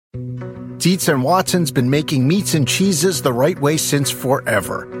Dietz and Watson's been making meats and cheeses the right way since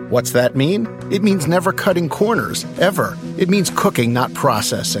forever. What's that mean? It means never cutting corners, ever. It means cooking, not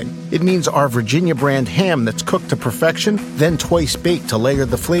processing. It means our Virginia brand ham that's cooked to perfection, then twice baked to layer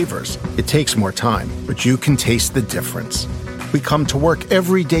the flavors. It takes more time, but you can taste the difference. We come to work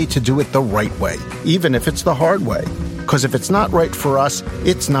every day to do it the right way, even if it's the hard way. Because if it's not right for us,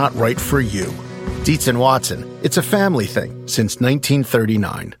 it's not right for you. Dietz and Watson, it's a family thing since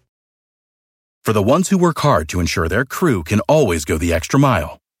 1939. For the ones who work hard to ensure their crew can always go the extra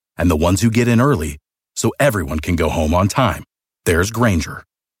mile, and the ones who get in early so everyone can go home on time, there's Grainger,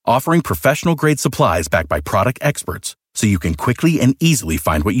 offering professional-grade supplies backed by product experts so you can quickly and easily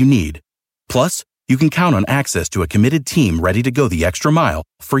find what you need. Plus, you can count on access to a committed team ready to go the extra mile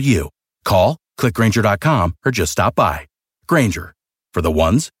for you. Call, click Grainger.com, or just stop by. Grainger, for the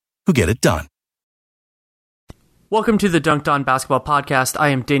ones who get it done. Welcome to the Dunked On Basketball Podcast. I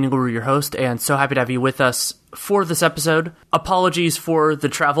am Danny LaRue, your host, and so happy to have you with us for this episode. Apologies for the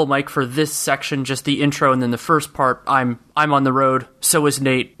travel mic for this section, just the intro, and then the first part. I'm on the road, so is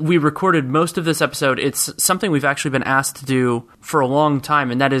Nate. We recorded most of this episode. It's something we've actually been asked to do for a long time,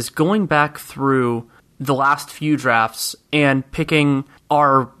 and that is going back through the last few drafts and picking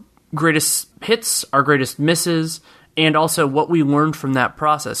our greatest hits, our greatest misses, and also what we learned from that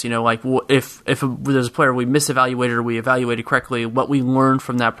process. You know, like if there's a player we misevaluated or we evaluated correctly, what we learned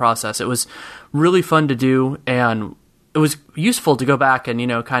from that process. It was really fun to do, and it was useful to go back and, you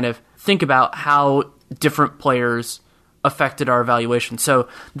know, kind of think about how different players affected our evaluation. So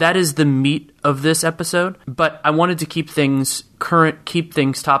that is the meat of this episode, but I wanted to keep things current, keep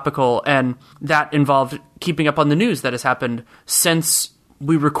things topical, and that involved keeping up on the news that has happened since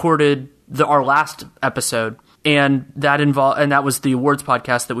we recorded our last episode. And that was the awards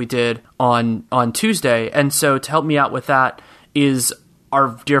podcast that we did on Tuesday. And so to help me out with that is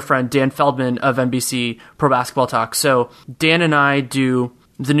our dear friend Dan Feldman of NBC Pro Basketball Talk. So Dan and I do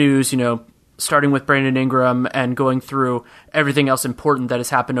the news, you know, starting with Brandon Ingram and going through everything else important that has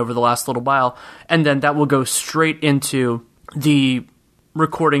happened over the last little while. And then that will go straight into the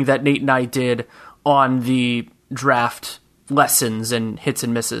recording that Nate and I did on the draft lessons and hits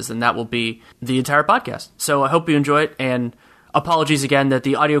and misses, and that will be the entire podcast. So I hope you enjoy it, and apologies again that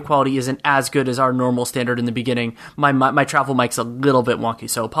the audio quality isn't as good as our normal standard in the beginning. My travel mic's a little bit wonky,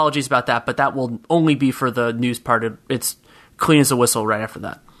 so apologies about that, but that will only be for the news part. It's clean as a whistle right after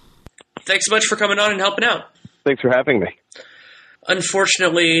that. Thanks so much for coming on and helping out. Thanks for having me.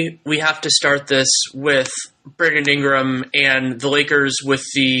 Unfortunately, we have to start this with Brandon Ingram and the Lakers with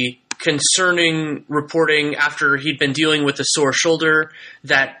the concerning reporting after he'd been dealing with a sore shoulder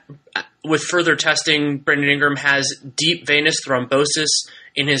that with further testing, Brandon Ingram has deep venous thrombosis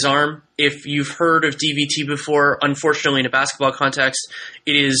in his arm. If you've heard of DVT before, unfortunately in a basketball context,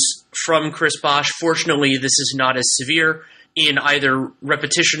 it is from Chris Bosh. Fortunately, this is not as severe in either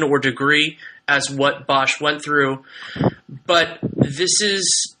repetition or degree as what Bosh went through. But this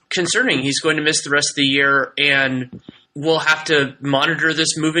is concerning. He's going to miss the rest of the year, and we'll have to monitor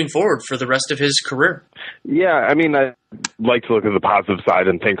this moving forward for the rest of his career. Yeah, I mean, I like to look at the positive side,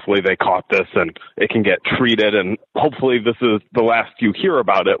 and thankfully they caught this and it can get treated, and hopefully this is the last you hear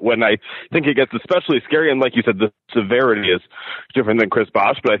about it. When I think it gets especially scary, and like you said, the severity is different than Chris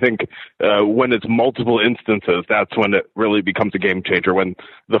Bosh, but I think when it's multiple instances, that's when it really becomes a game changer, when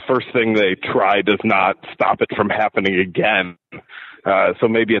the first thing they try does not stop it from happening again. So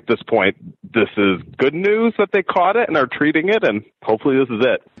maybe at this point, this is good news that they caught it and are treating it, and hopefully this is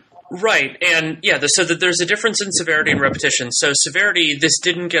it. Right, and yeah, so that there's a difference in severity and repetition. So severity, this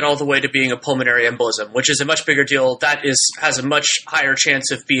didn't get all the way to being a pulmonary embolism, which is a much bigger deal. That has a much higher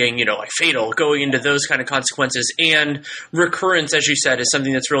chance of being, you know, like fatal, going into those kind of consequences. And recurrence, as you said, is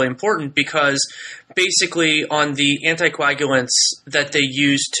something that's really important because basically on the anticoagulants that they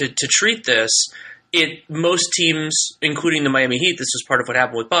use to treat this, most teams, including the Miami Heat, this was part of what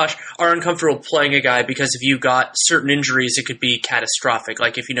happened with Bosh, are uncomfortable playing a guy because if you got certain injuries, it could be catastrophic.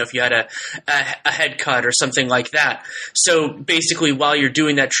 Like if you had a head cut or something like that. So basically, while you're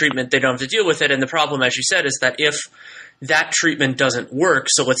doing that treatment, they don't have to deal with it. And the problem, as you said, is that if that treatment doesn't work,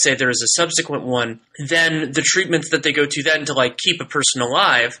 so let's say there is a subsequent one, then the treatments that they go to then to like keep a person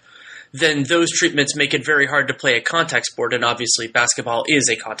alive, then those treatments make it very hard to play a contact sport, and obviously basketball is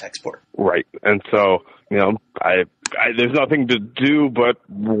a contact sport. Right, and so, you know, there's nothing to do but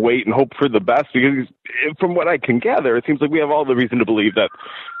wait and hope for the best, because from what I can gather, it seems like we have all the reason to believe that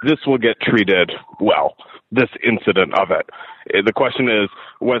this will get treated well, this incident of it. The question is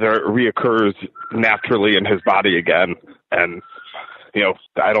whether it reoccurs naturally in his body again, and, you know,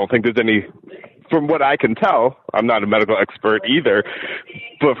 I don't think there's any from what I can tell, I'm not a medical expert either,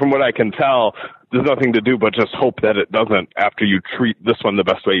 but from what I can tell, there's nothing to do but just hope that it doesn't after you treat this one the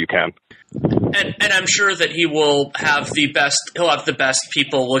best way you can. And I'm sure that he'll have the best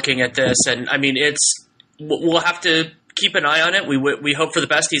people looking at this. And I mean, we'll have to keep an eye on it. We hope for the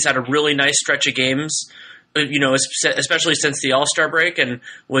best. He's had a really nice stretch of games, especially since the All-Star break, and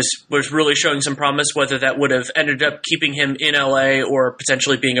was really showing some promise. Whether that would have ended up keeping him in LA or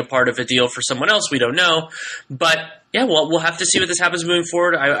potentially being a part of a deal for someone else, we don't know. But yeah, we'll have to see what this happens moving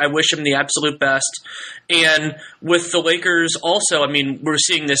forward. I wish him the absolute best. And with the Lakers also, I mean, we're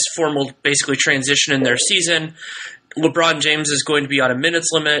seeing this formal basically transition in their season. LeBron James is going to be on a minutes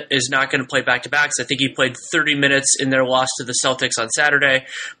limit, is not going to play back-to-backs. I think he played 30 minutes in their loss to the Celtics on Saturday.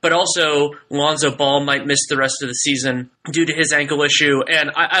 But also, Lonzo Ball might miss the rest of the season due to his ankle issue.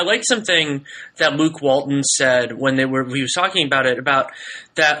 And I liked something that Luke Walton said when he was talking about it, about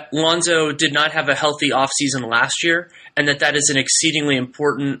that Lonzo did not have a healthy offseason last year, and that is an exceedingly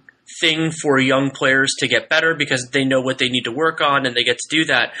important thing for young players to get better because they know what they need to work on and they get to do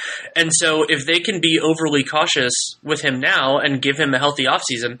that. And so if they can be overly cautious with him now and give him a healthy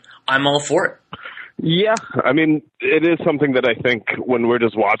offseason, I'm all for it. Yeah, I mean, it is something that I think when we're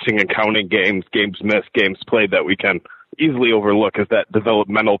just watching and counting games missed, games played, that we can easily overlook is that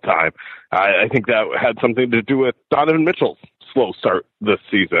developmental time. I think that had something to do with Donovan Mitchell's slow start this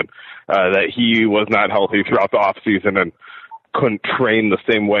season, that he was not healthy throughout the offseason and couldn't train the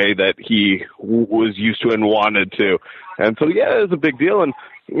same way that he was used to and wanted to. And so, yeah, it's a big deal. And,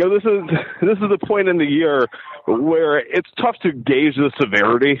 this is a point in the year where it's tough to gauge the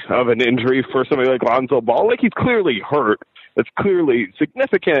severity of an injury for somebody like Lonzo Ball. Like, he's clearly hurt. It's clearly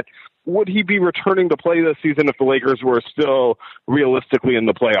significant. Would he be returning to play this season if the Lakers were still realistically in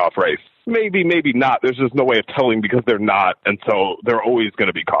the playoff race? Maybe, maybe not. There's just no way of telling because they're not. And so they're always going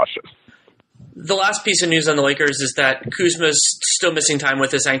to be cautious. The last piece of news on the Lakers is that Kuzma's still missing time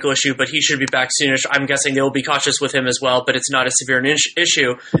with this ankle issue, but he should be back soonish. I'm guessing they will be cautious with him as well, but it's not as severe an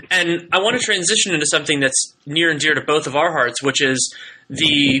issue. And I want to transition into something that's near and dear to both of our hearts, which is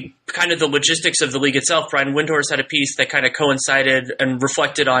the kind of the logistics of the league itself. Brian Windhorst had a piece that kind of coincided and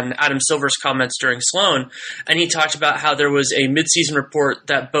reflected on Adam Silver's comments during Sloan, and he talked about how there was a midseason report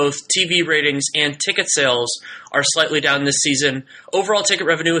that both TV ratings and ticket sales are slightly down this season. Overall ticket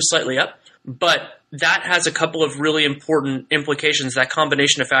revenue is slightly up, but that has a couple of really important implications, that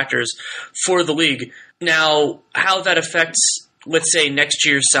combination of factors for the league. Now, how that affects, let's say, next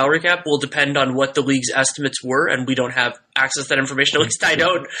year's salary cap will depend on what the league's estimates were, and we don't have access to that information, at least I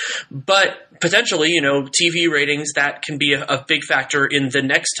don't. But potentially, TV ratings, that can be a big factor in the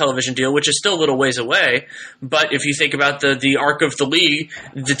next television deal, which is still a little ways away. But if you think about the arc of the league,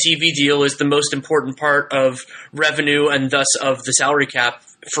 the TV deal is the most important part of revenue and thus of the salary cap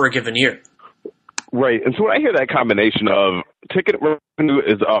for a given year. Right. And so when I hear that combination of ticket revenue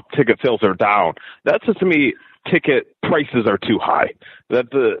is up, ticket sales are down, that says to me ticket prices are too high, that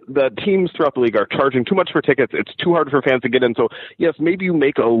the teams throughout the league are charging too much for tickets. It's too hard for fans to get in. So, yes, maybe you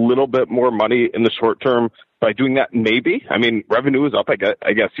make a little bit more money in the short term by doing that. Maybe. I mean, revenue is up. I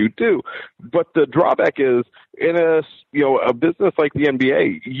guess you do. But the drawback is in a business like the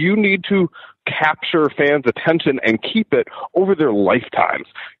NBA, you need to capture fans' attention and keep it over their lifetimes.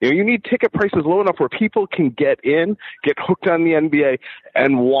 You need ticket prices low enough where people can get hooked on the NBA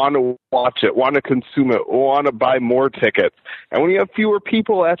and want to watch it, want to consume it, want to buy more tickets. And when you have fewer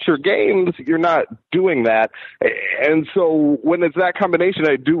people at your games, you're not doing that. And so when it's that combination,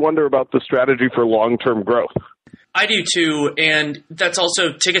 I do wonder about the strategy for long-term growth. I do too, and that's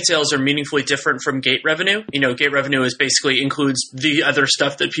also, ticket sales are meaningfully different from gate revenue. Gate revenue basically includes the other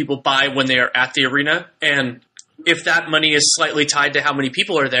stuff that people buy when they are at the arena, and if that money is slightly tied to how many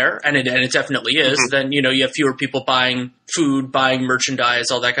people are there, and it definitely is, then you have fewer people buying food, buying merchandise,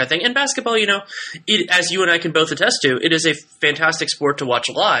 all that kind of thing. And basketball, as you and I can both attest to, it is a fantastic sport to watch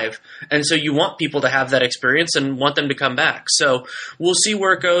live, and so you want people to have that experience and want them to come back. So we'll see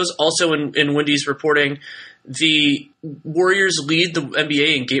where it goes. Also, in Wendy's reporting, the Warriors lead the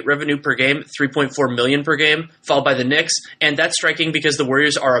NBA in gate revenue per game, $3.4 million per game, followed by the Knicks. And that's striking because the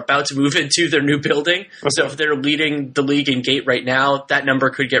Warriors are about to move into their new building. So if they're leading the league in gate right now, that number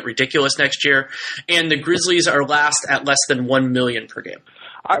could get ridiculous next year. And the Grizzlies are last at less than $1 million per game.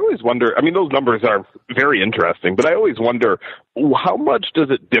 I always wonder, those numbers are very interesting, but I always wonder, how much does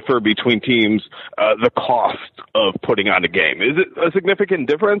it differ between teams, the cost of putting on a game? Is it a significant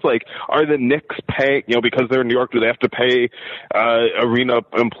difference? Like, are the Knicks paying, because they're in New York, do they have to pay arena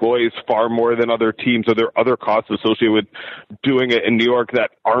employees far more than other teams? Are there other costs associated with doing it in New York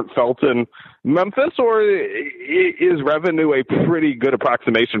that aren't felt in Memphis? Or is revenue a pretty good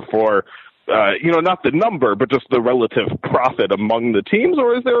approximation for not the number, but just the relative profit among the teams,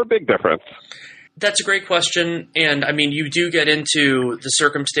 or is there a big difference? That's a great question. And I mean, you do get into the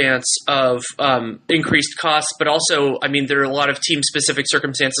circumstance of increased costs, but also, I mean, there are a lot of team specific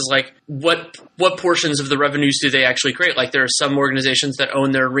circumstances, like what portions of the revenues do they actually create? Like there are some organizations that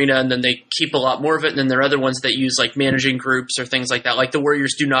own their arena and then they keep a lot more of it. And then there are other ones that use like managing groups or things like that. Like the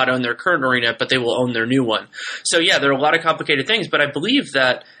Warriors do not own their current arena, but they will own their new one. So yeah, there are a lot of complicated things, but I believe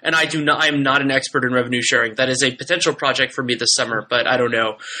that, and I'm not an expert in revenue sharing. That is a potential project for me this summer, but I don't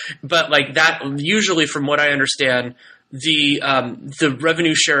know. But like that, usually, from what I understand, the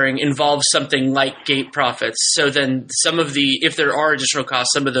revenue sharing involves something like gate profits. So then if there are additional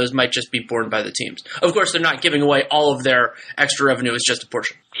costs, some of those might just be borne by the teams. Of course, they're not giving away all of their extra revenue. It's just a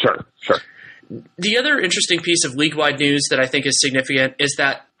portion. Sure. The other interesting piece of league-wide news that I think is significant is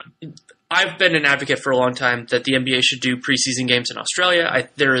that I've been an advocate for a long time that the NBA should do preseason games in Australia.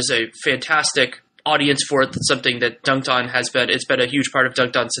 There is a fantastic audience for it. That's something that Dunked On it's been a huge part of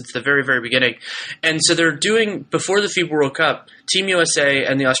Dunked On since the very, very beginning. And so they're doing, before the FIBA World Cup, Team USA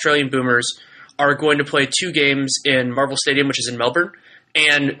and the Australian Boomers are going to play 2 games in Marvel Stadium, which is in Melbourne.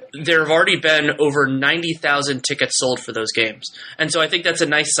 And there have already been over 90,000 tickets sold for those games. And so I think that's a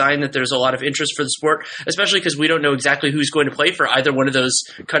nice sign that there's a lot of interest for the sport, especially because we don't know exactly who's going to play for either one of those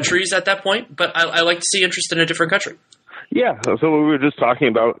countries at that point. But I like to see interest in a different country. Yeah, so we were just talking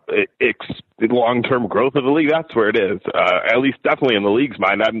about long-term growth of the league. That's where it is, at least definitely in the league's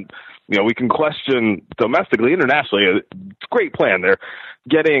mind. We can question domestically, internationally. It's a great plan. They're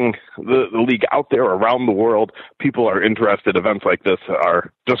getting the league out there around the world. People are interested. Events like this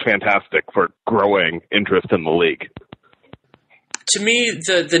are just fantastic for growing interest in the league. To me,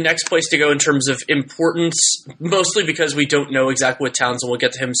 the next place to go in terms of importance, mostly because we don't know exactly what Towns, and we'll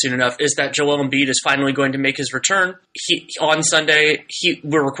get to him soon enough, is that Joel Embiid is finally going to make his return. On Sunday,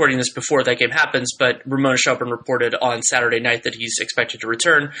 we're recording this before that game happens, but Ramona Shelburne reported on Saturday night that he's expected to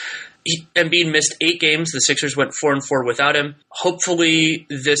return. Embiid missed 8 games. The Sixers went 4-4 without him. Hopefully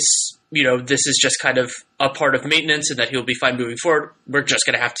this is just kind of a part of maintenance and that he'll be fine moving forward. We're just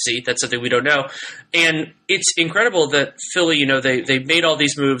going to have to see. That's something we don't know. And it's incredible that Philly, they made all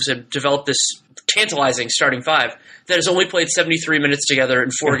these moves and developed this tantalizing starting 5 that has only played 73 minutes together in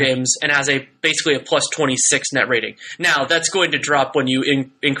 4 games and has basically a plus 26 net rating. Now, that's going to drop when you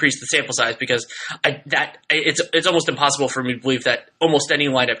increase the sample size because it's almost impossible for me to believe that almost any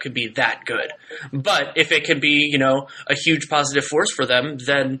lineup could be that good. But if it can be, a huge positive force for them,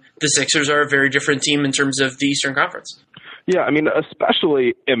 then the Sixers are a very different team in terms of the Eastern Conference. Yeah, I mean,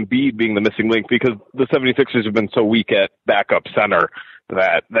 especially Embiid being the missing link because the 76ers have been so weak at backup center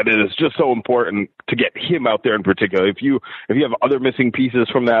that it is just so important to get him out there in particular. If you have other missing pieces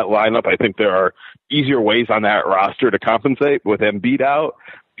from that lineup, I think there are easier ways on that roster to compensate. With Embiid out,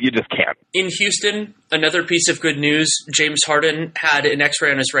 you just can't. In Houston, another piece of good news, James Harden had an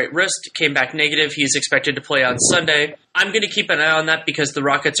X-ray on his right wrist, came back negative. He's expected to play on Sunday. I'm going to keep an eye on that because the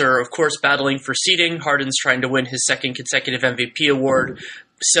Rockets are, of course, battling for seeding. Harden's trying to win his 2nd consecutive MVP award.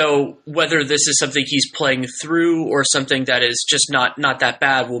 So whether this is something he's playing through or something that is just not that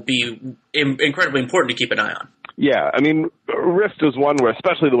bad will be incredibly important to keep an eye on. Yeah, I mean, wrist is one where,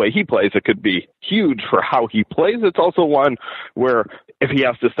 especially the way he plays, it could be huge for how he plays. It's also one where if he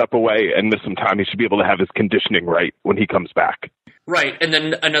has to step away and miss some time, he should be able to have his conditioning right when he comes back. Right, and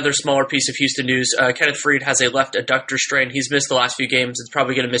then another smaller piece of Houston news, Kenneth Faried has a left adductor strain. He's missed the last few games. It's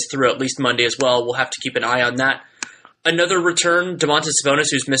probably going to miss through at least Monday as well. We'll have to keep an eye on that. Another return, Domantas Sabonis,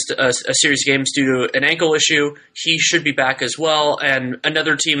 who's missed a series of games due to an ankle issue. He should be back as well. And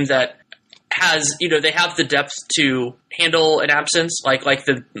another team that has, they have the depth to handle an absence, like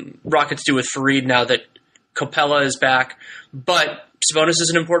the Rockets do with Faried now that Capella is back. But Sabonis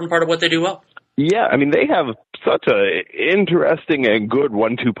is an important part of what they do well. Yeah, I mean, they have such a interesting and good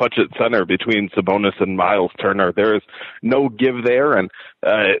 1-2 punch at center between Sabonis and Miles Turner. There is no give there, and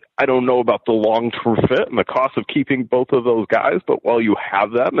I don't know about the long-term fit and the cost of keeping both of those guys, but while you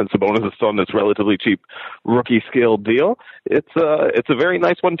have them, and Sabonis is still on this relatively cheap rookie scale deal, it's a very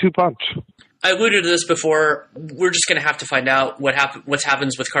nice 1-2 punch. I alluded to this before. We're just going to have to find out what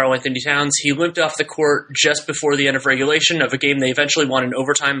happens with Karl Anthony Towns. He limped off the court just before the end of regulation of a game they eventually won in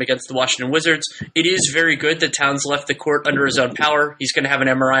overtime against the Washington Wizards. It is very good that Towns left the court under his own power. He's going to have an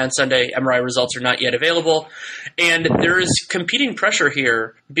MRI on Sunday. MRI results are not yet available. And there is competing pressure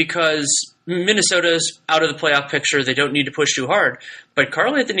here because Minnesota's out of the playoff picture. They don't need to push too hard. But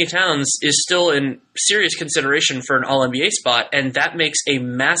Karl Anthony Towns is still in serious consideration for an All-NBA spot, and that makes a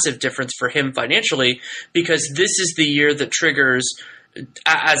massive difference for him financially because this is the year that triggers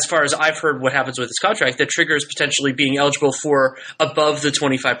as far as I've heard what happens with his contract, that triggers potentially being eligible for above the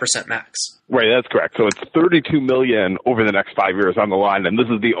 25% max. Right, that's correct. So it's $32 million over the next 5 years on the line, and this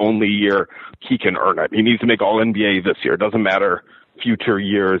is the only year he can earn it. He needs to make All-NBA this year. It doesn't matter future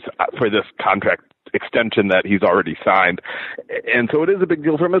years for this contract extension that he's already signed. And so it is a big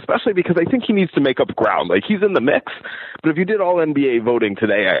deal for him, especially because I think he needs to make up ground. Like, he's in the mix, but if you did all NBA voting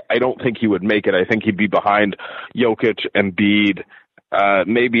today, I don't think he would make it. I think he'd be behind Jokic, Embiid,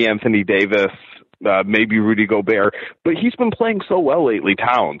 maybe Anthony Davis, maybe Rudy Gobert, but he's been playing so well lately,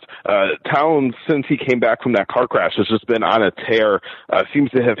 Towns. Towns, since he came back from that car crash, has just been on a tear,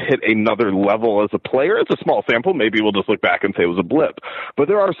 seems to have hit another level as a player. It's a small sample. Maybe we'll just look back and say it was a blip, but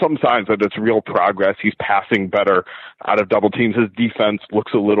there are some signs that it's real progress. He's passing better out of double teams. His defense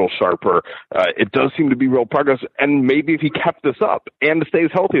looks a little sharper. It does seem to be real progress, and maybe if he kept this up and stays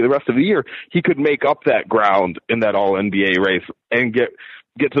healthy the rest of the year, he could make up that ground in that All-NBA race and get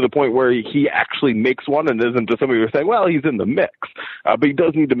to the point where he actually makes one and isn't just somebody who's saying, well, he's in the mix. But he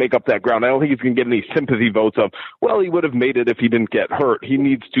does need to make up that ground. I don't think he's going to get any sympathy votes of, well, he would have made it if he didn't get hurt. He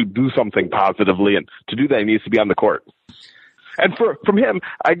needs to do something positively, and to do that, he needs to be on the court. And from him,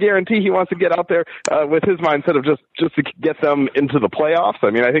 I guarantee he wants to get out there with his mindset of just to get them into the playoffs.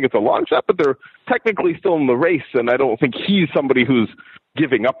 I mean, I think it's a long shot, but they're technically still in the race, and I don't think he's somebody who's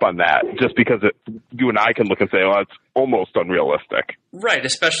giving up on that just because you and I can look and say, oh, it's almost unrealistic. Right,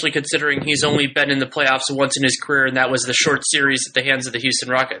 especially considering he's only been in the playoffs once in his career, and that was the short series at the hands of the Houston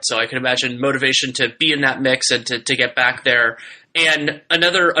Rockets. So I can imagine motivation to be in that mix and to get back there. And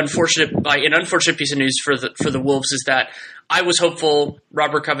another unfortunate piece of news for the Wolves is that I was hopeful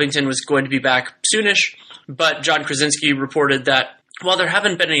Robert Covington was going to be back soonish, but John Krasinski reported that while there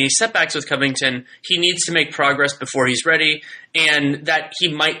haven't been any setbacks with Covington, he needs to make progress before he's ready, and that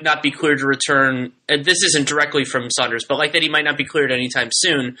he might not be cleared to return. And this isn't directly from Saunders, but like that he might not be cleared anytime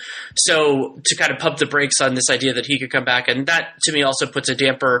soon. So to kind of pump the brakes on this idea that he could come back, and that to me also puts a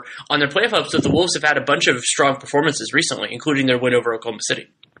damper on their playoff hopes. That the Wolves have had a bunch of strong performances recently, including their win over Oklahoma City.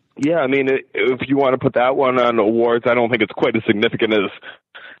 Yeah, I mean, if you want to put that one on awards, I don't think it's quite as significant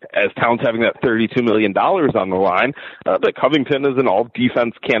as Towns having that $32 million on the line. But Covington is an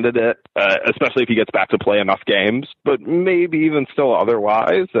all-defense candidate, especially if he gets back to play enough games, but maybe even still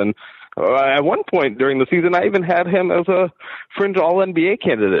otherwise. And at one point during the season, I even had him as a fringe All-NBA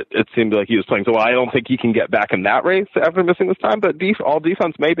candidate. It seemed like he was playing so well. I don't think he can get back in that race after missing this time, but all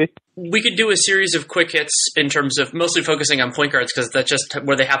defense maybe. We could do a series of quick hits in terms of mostly focusing on point guards because that's just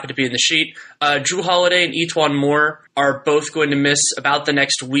where they happen to be in the sheet. Jrue Holiday and E'Twaun Moore are both going to miss about the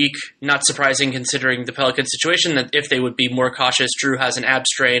next week. Not surprising considering the Pelican situation, that if they would be more cautious. Jrue has an ab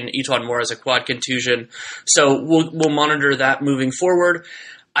strain, E'Twaun Moore has a quad contusion. So we'll monitor that moving forward.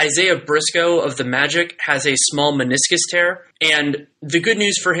 Isaiah Briscoe of the Magic has a small meniscus tear, and the good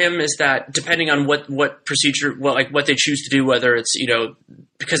news for him is that depending on what procedure, what they choose to do, whether it's,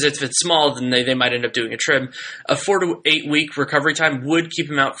 because if it's small, then they might end up doing a trim, a 4 to 8 week recovery time would keep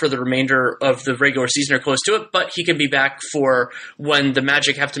him out for the remainder of the regular season or close to it, but he can be back for when the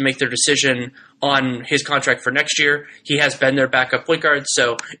Magic have to make their decision on his contract for next year. He has been their backup point guard,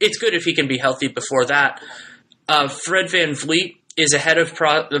 so it's good if he can be healthy before that. Fred VanVleet is ahead of,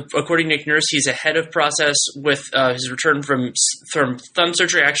 according to Nick Nurse, he's ahead of process with his return from thumb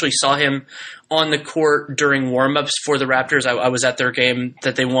surgery. I actually saw him on the court during warmups for the Raptors. I was at their game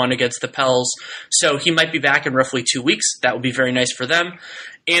that they won against the Pels. So he might be back in roughly 2 weeks. That would be very nice for them.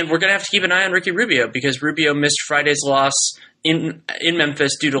 And we're going to have to keep an eye on Ricky Rubio because Rubio missed Friday's loss in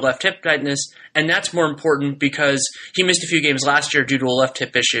Memphis due to left hip tightness, and that's more important because he missed a few games last year due to a left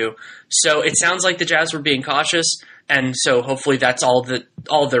hip issue. So it sounds like the Jazz were being cautious, and so hopefully that's all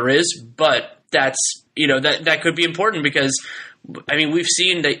there is. But that's that could be important because I mean we've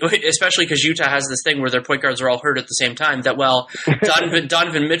seen that, especially because Utah has this thing where their point guards are all hurt at the same time. That while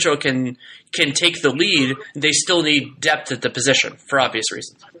Donovan Mitchell can take the lead, they still need depth at the position for obvious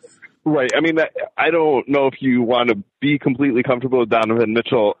reasons. Right. I mean, I don't know if you want to be completely comfortable with Donovan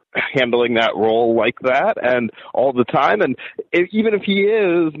Mitchell handling that role like that and all the time. And even if he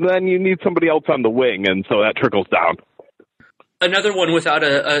is, then you need somebody else on the wing. And so that trickles down. Another one without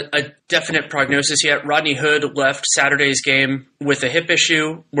a definite prognosis yet. Rodney Hood left Saturday's game with a hip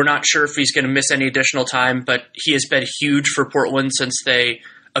issue. We're not sure if he's going to miss any additional time, but he has been huge for Portland since they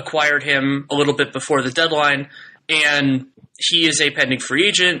acquired him a little bit before the deadline. And he is a pending free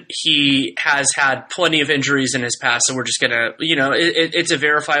agent. He has had plenty of injuries in his past, so we're just going to, it's a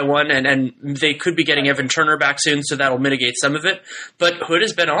verify one, and they could be getting Evan Turner back soon, so that'll mitigate some of it. But Hood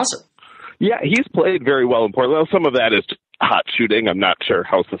has been awesome. Yeah, he's played very well in Portland. Some of that is hot shooting. I'm not sure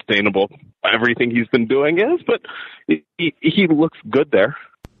how sustainable everything he's been doing is, but he looks good there.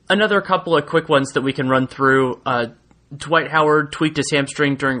 Another couple of quick ones that we can run through. Dwight Howard tweaked his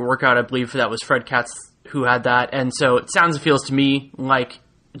hamstring during a workout. I believe that was Fred Katz who had that. And so it sounds and feels to me like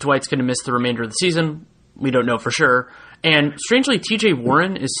Dwight's going to miss the remainder of the season. We don't know for sure. And strangely, TJ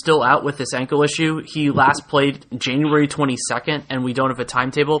Warren is still out with this ankle issue. He last played January 22nd, and we don't have a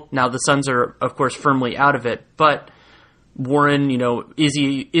timetable. Now, the Suns are, of course, firmly out of it. But Warren, is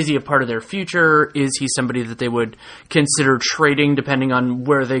he a part of their future? Is he somebody that they would consider trading depending on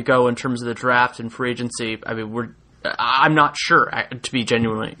where they go in terms of the draft and free agency? I mean, I'm not sure, to be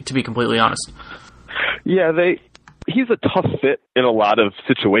completely honest. Yeah, he's a tough fit in a lot of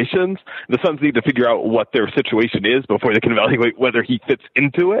situations. The Suns need to figure out what their situation is before they can evaluate whether he fits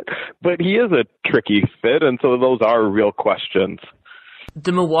into it. But he is a tricky fit, and so those are real questions.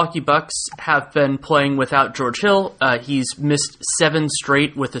 The Milwaukee Bucks have been playing without George Hill. He's missed 7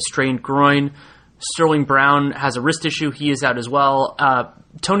 straight with a strained groin. Sterling Brown has a wrist issue. He is out as well.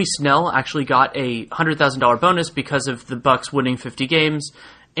 Tony Snell actually got a $100,000 bonus because of the Bucks winning 50 games.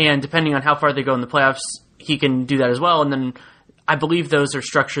 And depending on how far they go in the playoffs, he can do that as well. And then I believe those are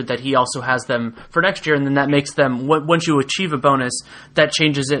structured that he also has them for next year. And then that makes them, once you achieve a bonus, that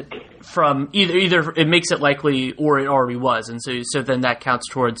changes it from either it makes it likely or it already was. And so then that counts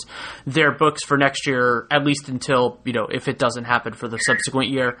towards their books for next year, at least until, if it doesn't happen for the subsequent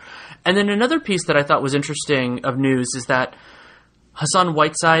year. And then another piece that I thought was interesting of news is that Hassan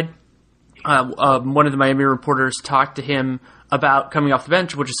Whiteside, one of the Miami reporters talked to him about coming off the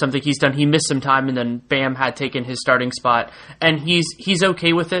bench, which is something he's done. He missed some time, and then Bam had taken his starting spot, and he's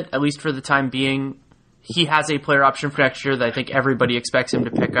okay with it, at least for the time being. He has a player option for next year that I think everybody expects him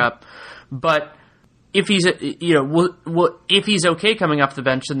to pick up. But if he's if he's okay coming off the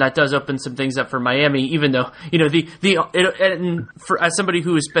bench, then that does open some things up for Miami. Even though as somebody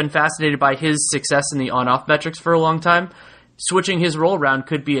who has been fascinated by his success in the on-off metrics for a long time, switching his role around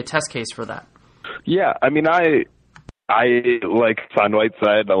could be a test case for that. Yeah, I mean, I like Hassan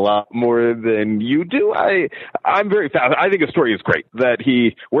Whiteside a lot more than you do. I'm very fast. I think his story is great. That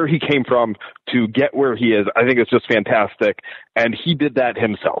where he came from to get where he is, I think it's just fantastic. And he did that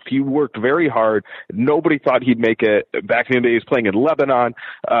himself. He worked very hard. Nobody thought he'd make it. Back in the day, he was playing in Lebanon.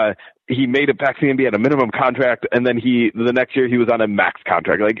 He made it back to the NBA at a minimum contract, and then the next year he was on a max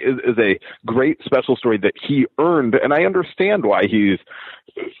contract. Like, is a great special story that he earned, and I understand why he's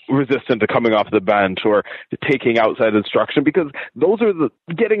resistant to coming off the bench or taking outside instruction, because those are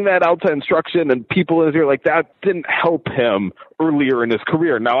getting that outside instruction and people in his ear, like, that didn't help him earlier in his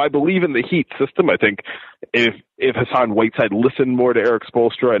career. Now, I believe in the Heat system. I think if Hassan Whiteside listened more to Eric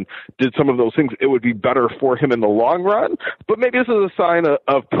Spoelstra and did some of those things, it would be better for him in the long run. But maybe this is a sign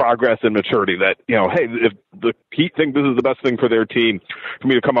of progress and maturity that, hey, if the Heat think this is the best thing for their team, for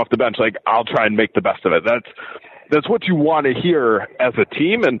me to come off the bench, like, I'll try and make the best of it. That's what you want to hear as a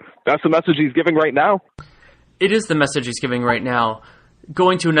team, and that's the message he's giving right now. It is the message he's giving right now.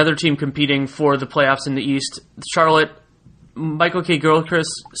 Going to another team competing for the playoffs in the East, Charlotte, Michael Kidd-Gilchrist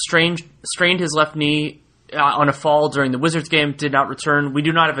strained his left knee on a fall during the Wizards game, did not return. We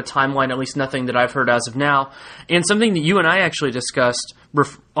do not have a timeline, at least nothing that I've heard as of now. And something that you and I actually discussed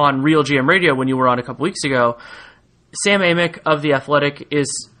on Real GM Radio when you were on a couple weeks ago, Sam Amick of The Athletic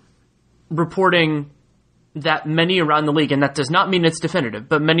is reporting that many around the league, and that does not mean it's definitive,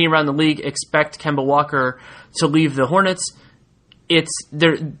 but many around the league expect Kemba Walker to leave the Hornets.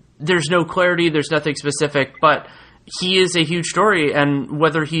 There's no clarity, there's nothing specific, but he is a huge story, and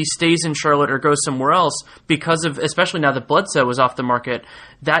whether he stays in Charlotte or goes somewhere else, because of, especially now that Bledsoe was off the market,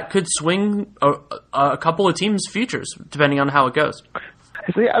 that could swing a couple of teams' futures, depending on how it goes.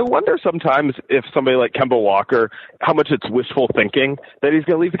 See, I wonder sometimes if somebody like Kemba Walker, how much it's wishful thinking that he's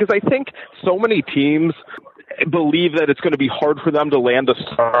going to leave, because I think so many teams believe that it's going to be hard for them to land a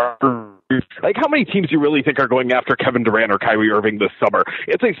star. Like, how many teams do you really think are going after Kevin Durant or Kyrie Irving this summer?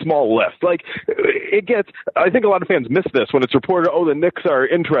 It's a small list. Like, I think a lot of fans miss this when it's reported, the Knicks are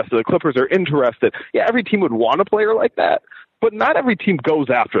interested, the Clippers are interested. Yeah, every team would want a player like that, but not every team goes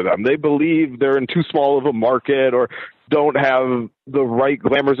after them. They believe they're in too small of a market or don't have the right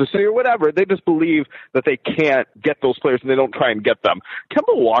glamours of city or whatever. They just believe that they can't get those players and they don't try and get them.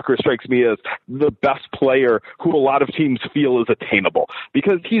 Kemba Walker strikes me as the best player who a lot of teams feel is attainable,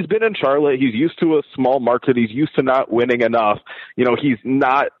 because he's been in Charlotte. He's used to a small market. He's used to not winning enough. He's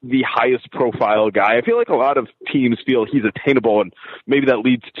not the highest profile guy. I feel like a lot of teams feel he's attainable, and maybe that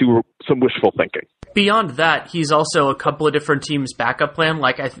leads to some wishful thinking. Beyond that, he's also a couple of different teams' backup plan.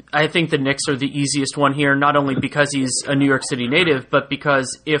 Like, I think the Knicks are the easiest one here, not only because he's a New York City native, but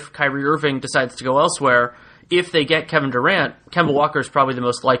because if Kyrie Irving decides to go elsewhere, if they get Kevin Durant, Kemba Walker is probably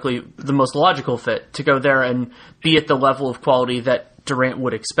the most logical fit to go there and be at the level of quality that Durant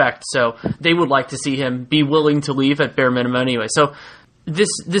would expect. So they would like to see him be willing to leave at bare minimum anyway. So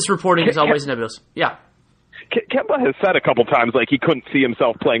this reporting is always nebulous. Yeah. Kemba has said a couple times like he couldn't see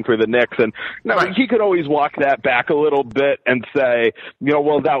himself playing for the Knicks, and he could always walk that back a little bit and say,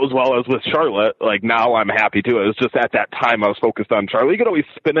 well, that was while I was with Charlotte. Like, now I'm happy to. It was just at that time I was focused on Charlotte. You could always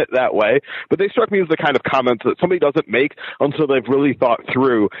spin it that way, but they struck me as the kind of comments that somebody doesn't make until they've really thought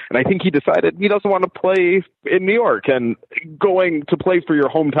through. And I think he decided he doesn't want to play in New York, and going to play for your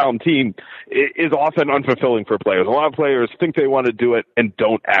hometown team is often unfulfilling for players. A lot of players think they want to do it and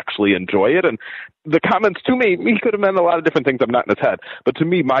don't actually enjoy it. And the comments to me, he could have meant a lot of different things. I'm not in his head. But to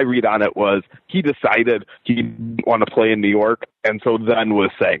me, my read on it was he decided he didn't want to play in New York, and so then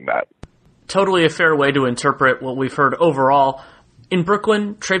was saying that. Totally a fair way to interpret what we've heard overall. In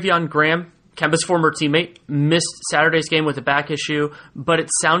Brooklyn, Treveon Graham, Kemba's former teammate, missed Saturday's game with a back issue, but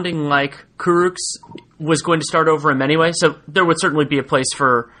it's sounding like Kurucs was going to start over him anyway, so there would certainly be a place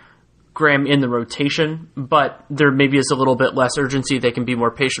for Graham in the rotation, but there maybe is a little bit less urgency. They can be more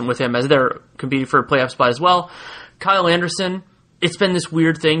patient with him as they're competing for a playoff spot as well. Kyle Anderson, it's been this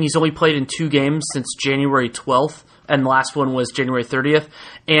weird thing. He's only played in 2 games since January 12th, and the last one was January 30th,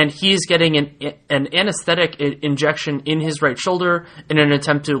 and he's getting an anesthetic injection in his right shoulder in an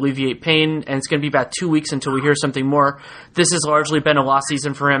attempt to alleviate pain, and it's going to be about 2 weeks until we hear something more. This has largely been a lost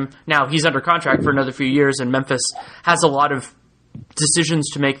season for him. Now, he's under contract for another few years, and Memphis has a lot of decisions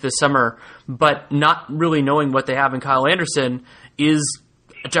to make this summer, but not really knowing what they have in Kyle Anderson is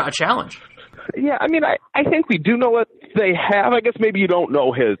a challenge. Yeah, I mean, I think we do know what they have. I guess maybe you don't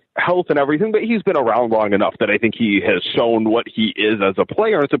know his health and everything, but he's been around long enough that I think he has shown what he is as a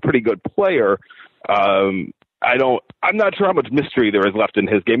player. It's a pretty good player. I'm not sure how much mystery there is left in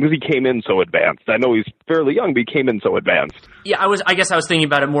his game because he came in so advanced. I know he's fairly young, but he came in so advanced. Yeah, I guess I was thinking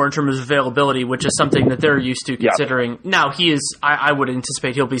about it more in terms of availability, which is something that they're used to considering. Yeah. Now, he is, I would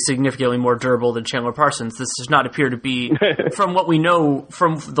anticipate he'll be significantly more durable than Chandler Parsons. This does not appear to be, from what we know,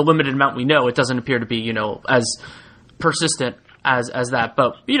 from the limited amount we know, it doesn't appear to be, as persistent as that,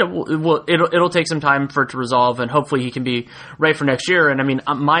 but it'll take some time for it to resolve, and hopefully he can be right for next year. And I mean,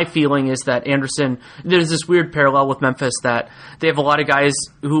 my feeling is that Anderson, there's this weird parallel with Memphis that they have a lot of guys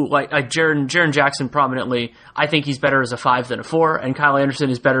who like Jaren Jackson prominently. I think he's better as a 5 than a 4, and Kyle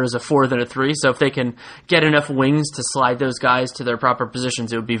Anderson is better as a 4 than a 3. So if they can get enough wings to slide those guys to their proper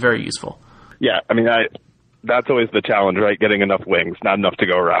positions, it would be very useful. Yeah, I mean, that's always the challenge, right? Getting enough wings, not enough to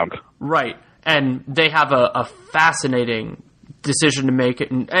go around. Right, and they have a fascinating decision to make it,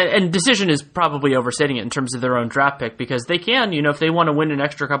 and decision is probably overstating it in terms of their own draft pick, because they can, if they want to win an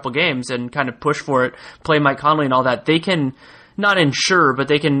extra couple games and kind of push for it, play Mike Conley and all that, they can not ensure, but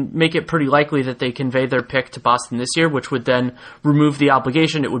they can make it pretty likely that they convey their pick to Boston this year, which would then remove the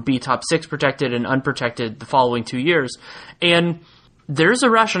obligation. It would be top 6 protected and unprotected the following 2 years. And there's a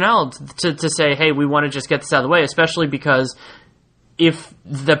rationale to say, hey, we want to just get this out of the way, especially because if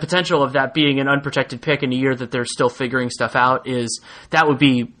the potential of that being an unprotected pick in a year that they're still figuring stuff out it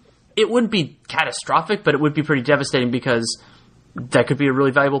wouldn't be catastrophic, but it would be pretty devastating because that could be a really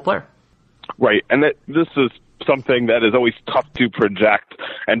valuable player. Right. And this is something that is always tough to project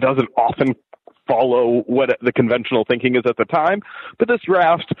and doesn't often follow what the conventional thinking is at the time. But this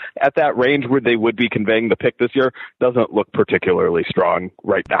draft at that range where they would be conveying the pick this year doesn't look particularly strong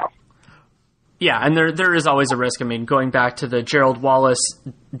right now. Yeah, and there is always a risk. I mean, going back to the Gerald Wallace,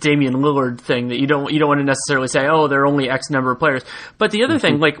 Damian Lillard thing, that you don't want to necessarily say, oh, there are only X number of players. But the other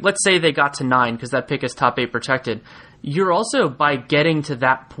thing, like, let's say they got to 9 because that pick is top 8 protected. You're also, by getting to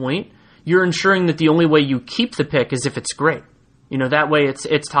that point, you're ensuring that the only way you keep the pick is if it's great. That way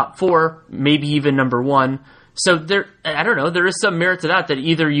it's top 4, maybe even number 1. So I don't know, there is some merit to that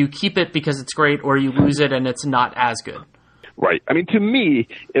either you keep it because it's great or you lose it and it's not as good. Right. I mean, to me,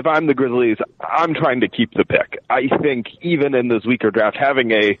 if I'm the Grizzlies, I'm trying to keep the pick. I think even in this weaker draft,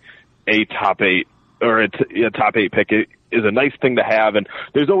 having a top 8 or a top 8 pick is a nice thing to have. And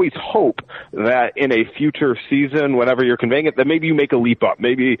there's always hope that in a future season, whenever you're conveying it, that maybe you make a leap up.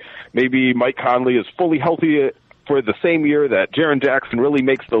 Maybe Mike Conley is fully healthy for the same year that Jaren Jackson really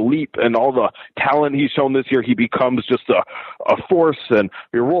makes the leap, and all the talent he's shown this year, he becomes just a force, and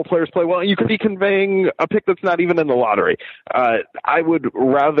your role players play well, and you could be conveying a pick that's not even in the lottery. I would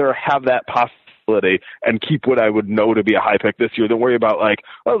rather have that possibility and keep what I would know to be a high pick this year than worry about,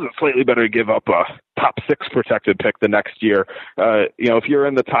 it's slightly better to give up a top 6 protected pick the next year. If you're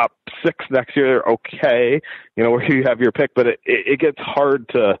in the top 6 next year, okay, where you have your pick, but it gets hard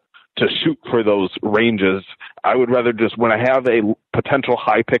to to shoot for those ranges. I would rather just, when I have a potential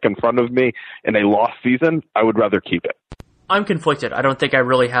high pick in front of me in a lost season, I would rather keep it. I'm conflicted. I don't think I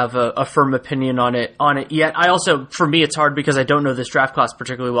really have a firm opinion on it yet. I also, for me, it's hard because I don't know this draft class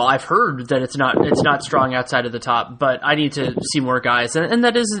particularly well. I've heard that it's not strong outside of the top, but I need to see more guys, and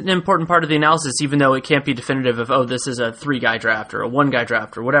that is an important part of the analysis, even though it can't be definitive of, this is a 3-guy draft or a 1-guy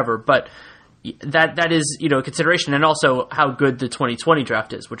draft or whatever. But that is, a consideration, and also how good the 2020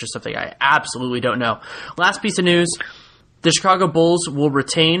 draft is, which is something I absolutely don't know. Last piece of news: the Chicago Bulls will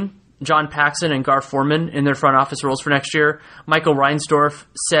retain John Paxson and Gar Forman in their front office roles for next year. Michael Reinsdorf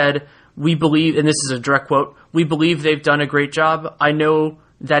said, "We believe," and this is a direct quote, "we believe they've done a great job. I know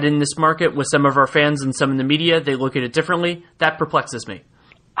that in this market, with some of our fans and some in the media, they look at it differently. That perplexes me."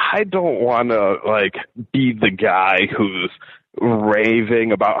 I don't want to be the guy who's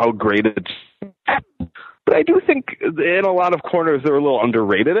raving about how great it's. But I do think in a lot of corners they're a little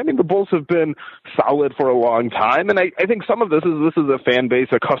underrated. I mean, the Bulls have been solid for a long time, and I think some of this is a fan base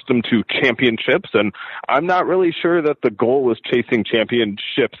accustomed to championships, and I'm not really sure that the goal is chasing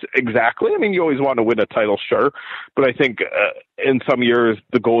championships exactly. I mean, you always want to win a title, sure, but I think in some years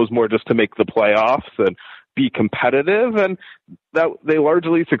the goal is more just to make the playoffs and be competitive, and that they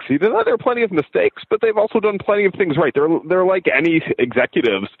largely succeeded. There are plenty of mistakes, but they've also done plenty of things right. They're like any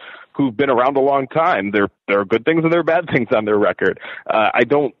executives who've been around a long time. There are good things and there are bad things on their record. I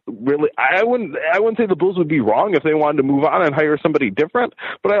wouldn't say the Bulls would be wrong if they wanted to move on and hire somebody different,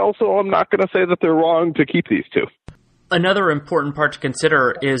 but I'm not going to say that they're wrong to keep these two. Another important part to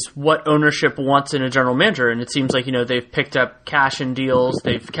consider is what ownership wants in a general manager, and it seems like, they've picked up cash in deals,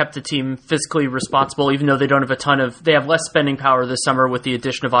 they've kept the team fiscally responsible, even though they don't have they have less spending power this summer with the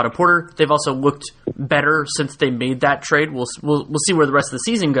addition of Otto Porter. They've also looked better since they made that trade. We'll see where the rest of the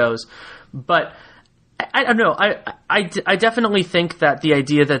season goes, but I don't know. I definitely think that the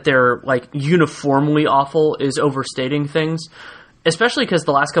idea that they're uniformly awful is overstating things, especially because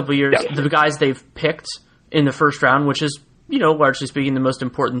the last couple of years, the guys they've picked in the first round, which is, largely speaking, the most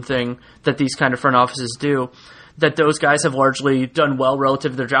important thing that these kind of front offices do, that those guys have largely done well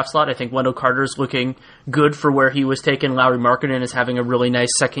relative to their draft slot. I think Wendell Carter's looking good for where he was taken. Lauri Markkanen is having a really nice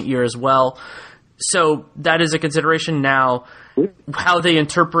second year as well. So that is a consideration now. How they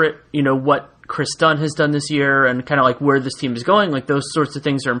interpret, what Chris Dunn has done this year and kind of where this team is going, those sorts of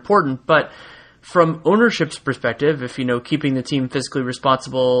things are important. But from ownership's perspective, if, keeping the team fiscally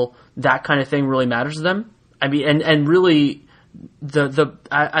responsible, that kind of thing really matters to them. I mean, and really, the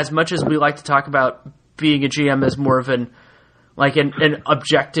as much as we like to talk about being a GM as more of an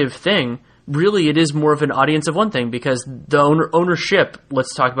objective thing, really it is more of an audience of one thing, because the ownership,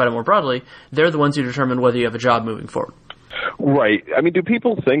 let's talk about it more broadly, they're the ones who determine whether you have a job moving forward. Right. I mean, do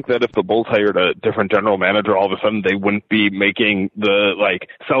people think that if the Bulls hired a different general manager, all of a sudden they wouldn't be making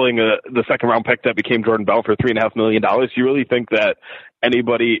selling the second round pick that became Jordan Bell for $3.5 million? Do you really think that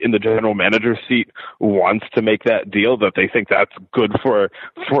anybody in the general manager seat wants to make that deal, that they think that's good for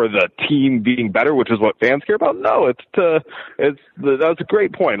the team being better, which is what fans care about? No, that's a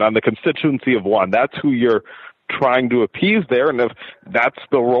great point on the constituency of one. That's who you're trying to appease there, and if that's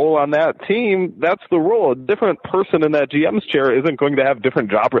the role on that team, that's the role. A different person in that GM's chair isn't going to have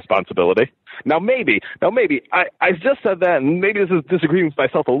different job responsibility. Now maybe, I just said that, and maybe this is disagreeing with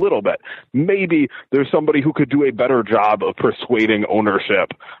myself a little bit. Maybe there's somebody who could do a better job of persuading ownership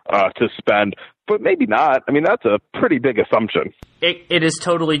to spend, but maybe not. I mean, that's a pretty big assumption. It is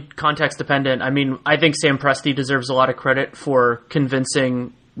totally context dependent. I mean, I think Sam Presti deserves a lot of credit for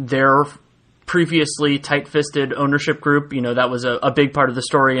convincing their previously tight-fisted ownership group, that was a big part of the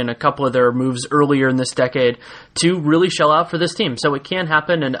story in a couple of their moves earlier in this decade, to really shell out for this team. So it can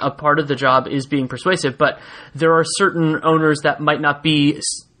happen, and a part of the job is being persuasive, but there are certain owners that might not be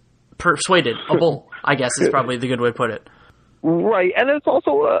persuadable, I guess is probably the good way to put it. Right, and it's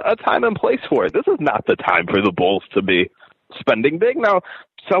also a time and place for it. This is not the time for the Bulls to be spending big. Now,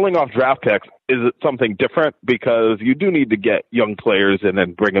 selling off draft picks is something different, because you do need to get young players in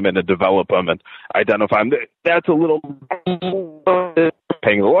and bring them in and develop them and identify them. That's a little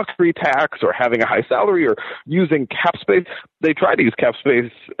paying the luxury tax or having a high salary or using cap space. They tried to use cap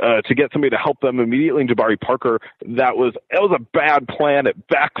space to get somebody to help them immediately in Jabari Parker. That was a bad plan. It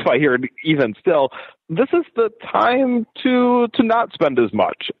backfired even still. This is the time to not spend as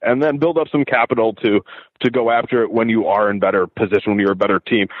much and then build up some capital to go after it when you are in better position, when you're a better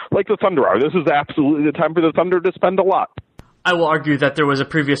team, like the Thunder are. This is absolutely the time for the Thunder to spend a lot. I will argue that there was a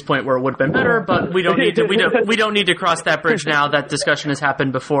previous point where it would have been better, but we don't need to cross that bridge now. That discussion has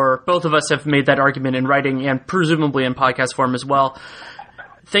happened before. Both of us have made that argument in writing and presumably in podcast form as well.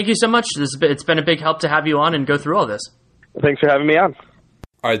 Thank you so much. It's been a big help to have you on and go through all this. Thanks for having me on.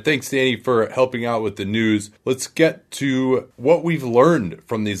 All right, thanks, Danny, for helping out with the news. Let's get to what we've learned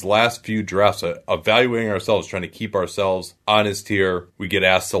from these last few drafts, evaluating ourselves, trying to keep ourselves honest here. We get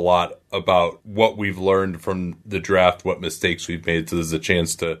asked a lot about what we've learned from the draft, what mistakes we've made. So there's a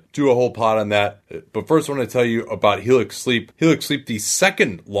chance to do a whole pod on that. But first, I want to tell you about Helix Sleep. Helix Sleep, the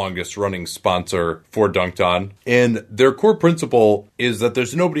second longest running sponsor for Dunked On. And their core principle is that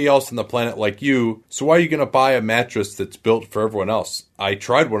there's nobody else on the planet like you. So why are you going to buy a mattress that's built for everyone else? I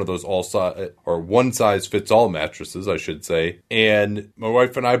tried one of those one size fits all mattresses, I should say, and my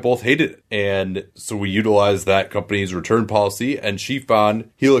wife and I both hated it. And so we utilized that company's return policy, and she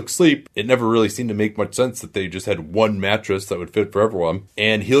found Helix Sleep. It never really seemed to make much sense that they just had one mattress that would fit for everyone.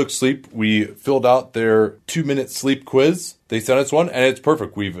 And Helix Sleep, we filled out their 2-minute sleep quiz. They sent us one, and it's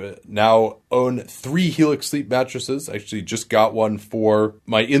perfect. We've now owned 3 Helix Sleep mattresses. Actually, just got one for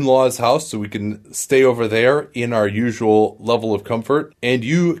my in-laws' house, so we can stay over there in our usual level of comfort. And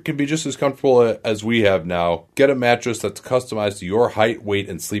you can be just as comfortable as we have now. Get a mattress that's customized to your height, weight,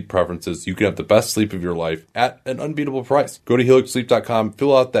 and sleep preferences. You can have the best sleep of your life at an unbeatable price. Go to helixsleep.com,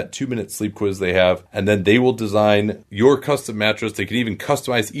 fill out that 2-minute sleep quiz they have, and then they will design your custom mattress. They can even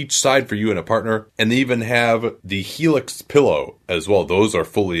customize each side for you and a partner. And they even have the Helix pillow as well. Those are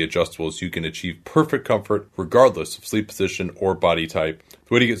fully adjustable, so you can achieve perfect comfort regardless of sleep position or body type.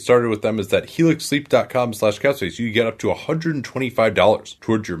 The way to get started with them is that helixsleep.com/capspace. You get up to $125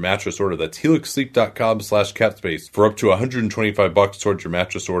 towards your mattress order. That's helixsleep.com/capspace for up to $125 towards your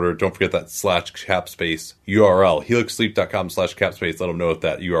mattress order. Don't forget that /capspace URL. helixsleep.com/capspace. Let them know at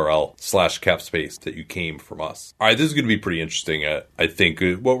that URL /capspace that you came from us. All right, this is going to be pretty interesting. I think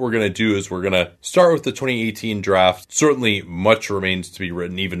what we're going to do is we're going to start with the 2018 draft. Certainly much remains to be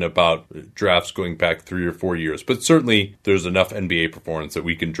written, even about drafts going back 3 or 4 years, but certainly there's enough NBA performance that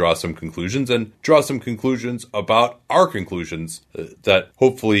we can draw some conclusions about our conclusions that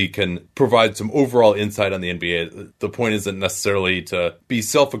hopefully can provide some overall insight on the NBA. The point isn't necessarily to be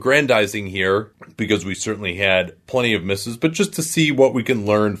self-aggrandizing here, because we certainly had plenty of misses, but just to see what we can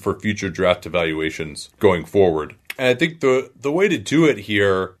learn for future draft evaluations going forward. And I think the way to do it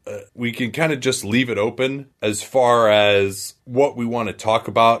here, we can kind of just leave it open as far as what we want to talk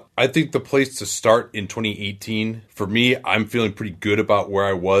about. I think the place to start in 2018, for me, I'm feeling pretty good about where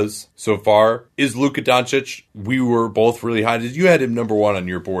I was so far, is Luka Doncic. We were both really high. You had him number 1 on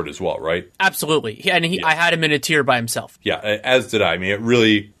your board as well, right? Absolutely. And I had him in a tier by himself. Yeah, as did I. I mean, it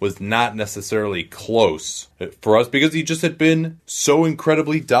really was not necessarily close for us because he just had been so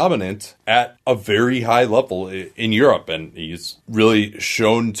incredibly dominant at a very high level in Europe. And he's really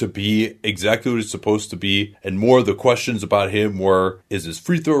shown to be exactly what he's supposed to be. And more of the questions about him were, is his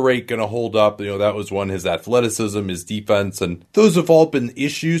free throw rate going to hold up? That was one, his athleticism, his defense. And those have all been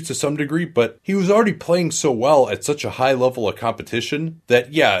issues to some degree, but he was already playing so well at such a high level of competition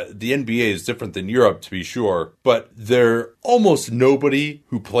that, yeah, the NBA is different than Europe, to be sure, but there almost nobody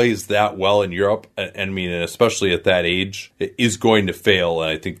who plays that well in Europe, I mean, especially at that age, is going to fail.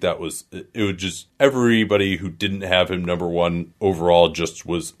 And I think it would just, everybody who didn't have him number 1 overall just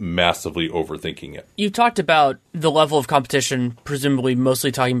was massively overthinking it. You talked about the level of competition, presumably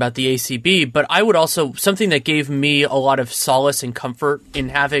mostly talking about the ACB, but I would also, something that gave me a lot of solace and comfort in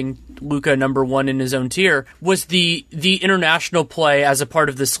having Luka number 1 in his own tier was the international play as a part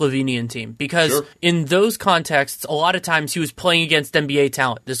of the Slovenian team, because in those contexts, a lot of times he was playing against NBA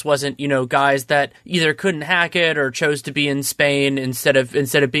talent. This wasn't, guys that either couldn't hack it or chose to be in Spain instead of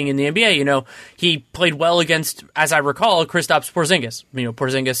being in the NBA. He played well against, as I recall, Kristaps Porzingis.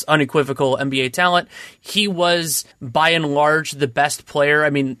 Porzingis, unequivocal NBA talent. He was by and large the best player.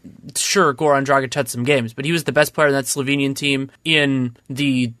 I mean, sure, Goran Dragic had some games, but he was the best player in that Slovenian team in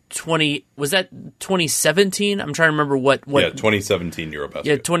the 2017? I'm trying to remember what 2017 Eurobasket.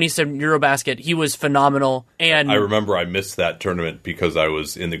 Yeah, 2017 Eurobasket. He was phenomenal. And I remember I missed that tournament because I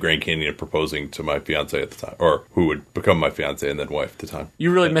was in the Grand Canyon proposing to my fiance at the time, or who would become my fiance and then wife at the time.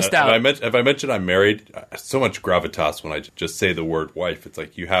 You really missed out. If I mentioned I'm married, so much gravitas when I just say the word wife. It's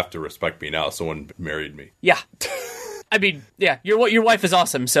like, you have to respect me now. Someone married me. Yeah. I mean, yeah, your wife is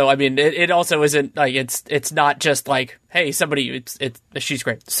awesome. So I mean, it also isn't like it's not just like, hey, somebody, she's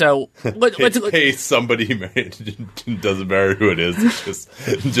great. So hey, somebody married doesn't matter who it is.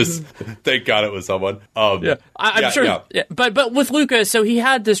 Just thank God it was someone. I'm sure. Yeah. Yeah. But with Luka, so he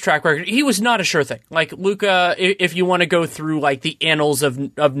had this track record. He was not a sure thing. Like Luka, if you want to go through like the annals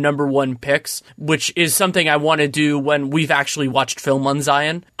of number 1 picks, which is something I want to do when we've actually watched film on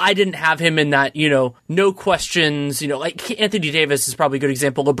Zion, I didn't have him in that, no questions, like Anthony Davis is probably a good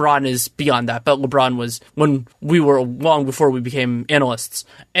example. LeBron is beyond that, but LeBron was when we were long before we became analysts.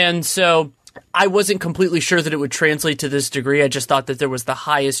 And so I wasn't completely sure that it would translate to this degree. I just thought that there was the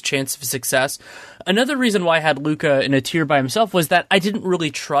highest chance of success. Another reason why I had Luka in a tier by himself was that I didn't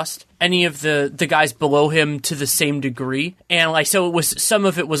really trust any of the guys below him to the same degree. And like, so it was, some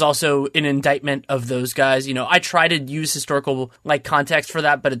of it was also an indictment of those guys. You know, I try to use historical like context for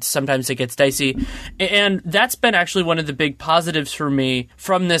that, but sometimes it gets dicey. And that's been actually one of the big positives for me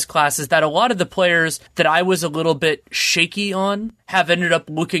from this class, is that a lot of the players that I was a little bit shaky on have ended up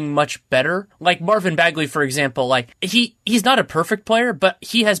looking much better. Like Marvin Bagley, for example, like he's not a perfect player, but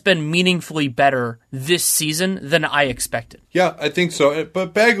he has been meaningfully better this season than I expected. Yeah, I think so.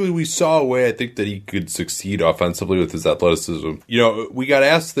 But Bagley, we saw a way I think that he could succeed offensively with his athleticism. You know, we got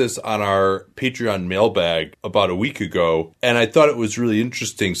asked this on our Patreon mailbag about a week ago, and I thought it was really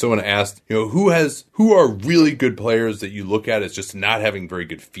interesting. Someone asked, you know, who are really good players that you look at as just not having very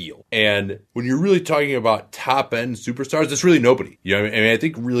good feel? And when you're really talking about top end superstars, it's really nobody. You know, I mean, I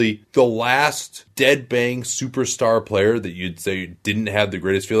think really the last dead bang superstar player that you'd say didn't have the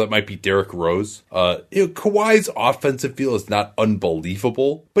greatest feel, that might be Derrick Rose. Kawhi's offensive feel is not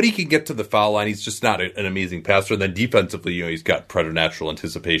unbelievable, but he can get to the foul line. He's just not an amazing passer. And then defensively, you know, he's got preternatural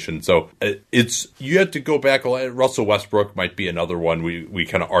anticipation. So you have to go back a lot. Russell Westbrook might be another one. We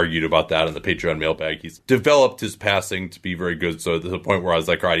kind of argued about that in the Patreon mailbag. He's developed his passing to be very good. So to the point where I was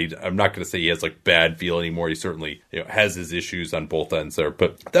like, all right, I'm not going to say he has like bad feel anymore. He certainly, you know, has his issues on both ends there.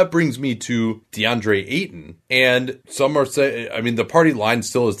 But that brings me to DeAndre Ayton. And some are saying, I mean, the party line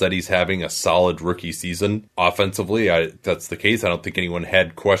still is that he's having a solid rookie season offensively. That's the case. I don't think anyone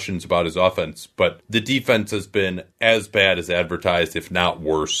had questions about his offense, but the defense has been as bad as advertised, if not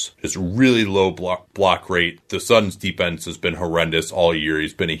worse. Just really low block rate. The Suns' defense has been horrendous all year.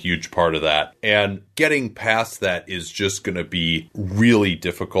 He's been a huge part of that. And getting past that is just going to be really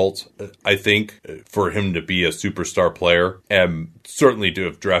difficult, I think, for him to be a superstar player. And certainly to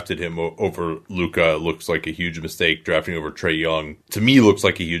have drafted him over Luka looks like a huge mistake. Drafting over Trae Young, to me, looks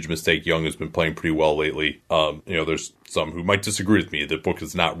like a huge mistake. Young has been playing pretty well lately. You know, there's some who might disagree with me. The book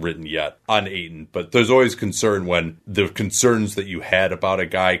is not written yet on Ayton, but there's always concern when the concerns that you had about a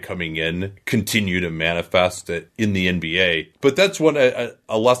guy coming in continue to manifest in the NBA. But that's one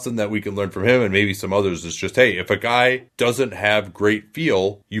a lesson that we can learn from him, and maybe some others, is just, hey, if a guy doesn't have great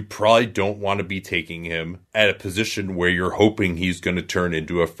feel, you probably don't want to be taking him at a position where you're hoping he's going to turn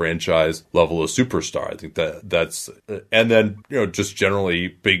into a franchise level of superstar. I think that's, and then, you know, just generally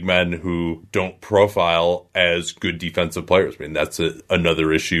big men who don't profile as good defensive players. I mean, that's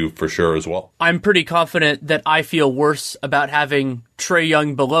another issue for sure as well. I'm pretty confident that I feel worse about having Trae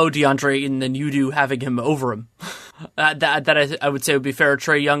Young below DeAndre Ayton than you do having him over him. That I would say would be fair.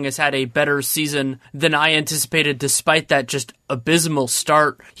 Trae Young has had a better season than I anticipated, despite that just abysmal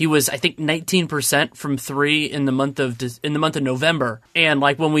start. He was, I think, 19% from three in the month of November, and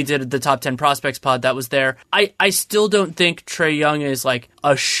like when we did the top 10 prospects pod, that was there. I still don't think Trae Young is like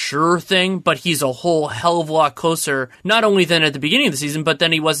a sure thing, but he's a whole hell of a lot closer, not only than at the beginning of the season, but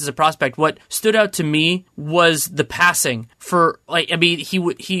than he was as a prospect. What stood out to me was the passing. For like, I mean,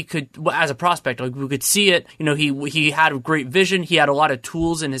 he could, as a prospect, like we could see it. You know, he had a great vision. He had a lot of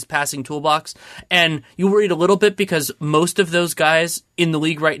tools in his passing toolbox, and you worried a little bit because most of those guys in the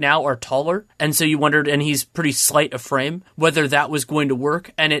league right now are taller, and so you wondered, and he's pretty slight of frame, whether that was going to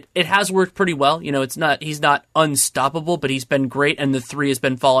work, and it has worked pretty well. You know, he's not unstoppable, but he's been great, and the three has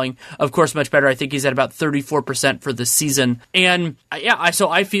been falling, of course, much better. I think he's at about 34% for the season, and so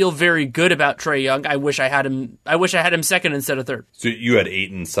I feel very good about Trae Young. I wish I had him second instead of third. So you had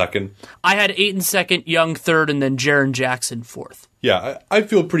Ayton second? I had Ayton second, Young third, and then Jaren Jackson fourth. Yeah, I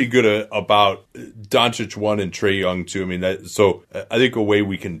feel pretty good about Doncic 1 and Trae Young 2. I mean, so I think a way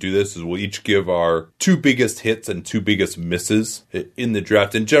we can do this is we'll each give our two biggest hits and two biggest misses in the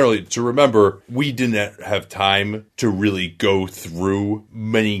draft. And generally, to remember, we didn't have time to really go through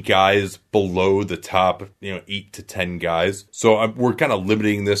many guys below the top, 8 to 10 guys. So we're kind of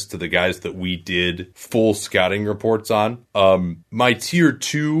limiting this to the guys that we did full scouting reports on. My tier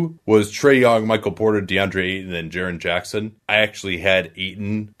 2 was Trae Young, Michael Porter, DeAndre Ayton, and Jaren Jackson. I actually had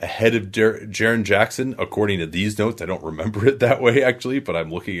Ayton ahead of Jaren Jackson, according to these notes. I don't remember it that way, actually, but I'm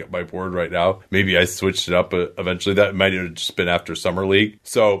looking at my board right now. Maybe I switched it up eventually. That might have just been after Summer League.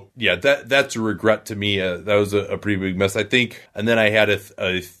 So, yeah, that's a regret to me. That was a pretty big mess, I think. And then I had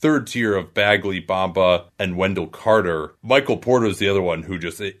a third tier of Bagley, Bamba, and Wendell Carter. Michael Porter is the other one who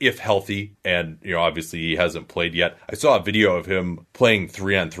just, if healthy, and, obviously he hasn't played yet. I saw a video of him playing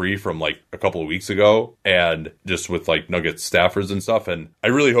 3-on-3 from, like, a couple of weeks ago, and just with, like, Nuggets staffers jumpers and stuff. And I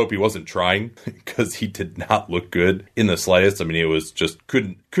really hope he wasn't trying because he did not look good in the slightest. I mean, it was just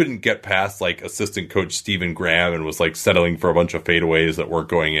couldn't get past like assistant coach Stephen Graham and was like settling for a bunch of fadeaways that weren't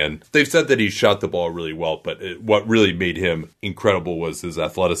going in. They've said that he shot the ball really well, but what really made him incredible was his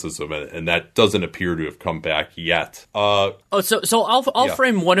athleticism, and that doesn't appear to have come back yet. So I'll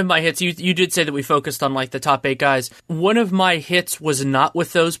frame one of my hits. You did say that we focused on like the top 8 guys. One of my hits was not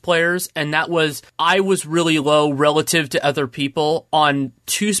with those players, and that was I was really low relative to other people on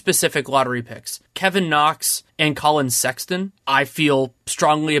 2 specific lottery picks. Kevin Knox and Colin Sexton. I feel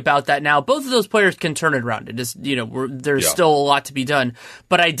strongly about that now. Both of those players can turn it around. It is, there's still a lot to be done,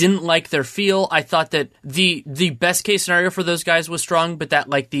 but I didn't like their feel. I thought that the best case scenario for those guys was strong, but that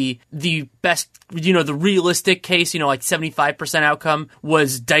like the best, the realistic case, like 75% outcome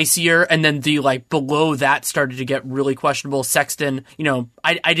was dicier. And then the like below that started to get really questionable. Sexton,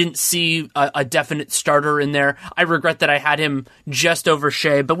 I didn't see a definite starter in there. I regret that I had him just over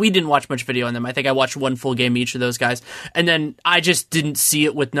Shea, but we didn't watch much video on them. I think I watched one full game each of those guys. And then I just didn't see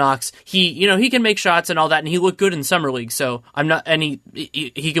it with Knox. He can make shots and all that, and he looked good in summer league. So I'm not, and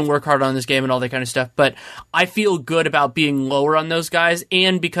he can work hard on this game and all that kind of stuff. But I feel good about being lower on those guys,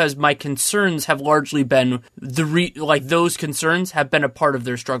 and because my concerns have largely been those concerns have been a part of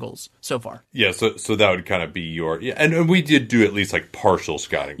their struggles so far. Yeah, so that would kind of be and we did do at least like partial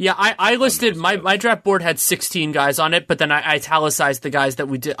scouting. Yeah, I listed my draft board had 16 guys on it, but then I italicized the guys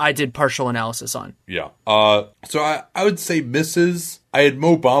that I did partial analysis on. Yeah. So I would say misses. I had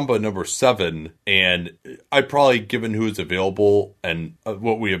Mo Bamba number 7, and I probably, given who is available and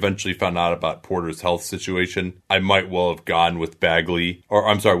what we eventually found out about Porter's health situation, I might well have gone with with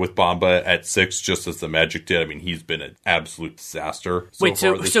Bamba at 6, just as the Magic did. I mean, he's been an absolute disaster.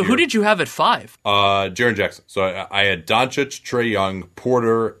 So who did you have at 5? Jaren Jackson. So I had Doncic, Trae Young,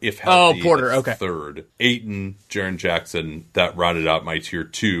 Porter, if healthy, Porter, okay. 3rd, Ayton, Jaren Jackson. That rounded out my tier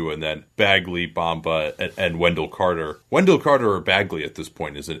 2, and then Bagley, Bamba, and Wendell Carter. Wendell Carter or Bagley at this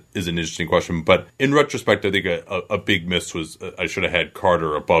point is an interesting question, but in retrospect, I think a big miss was I should have had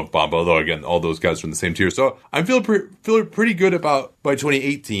Carter above Bamba, although again, all those guys are in the same tier. So I'm feeling pretty good about by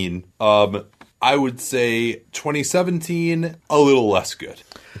 2018. I would say 2017, a little less good.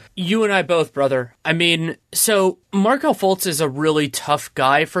 You and I both, brother. I mean, so Markelle Fultz is a really tough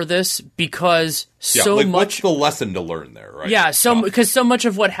guy for this because much. What's the lesson to learn there, right? Yeah, because so much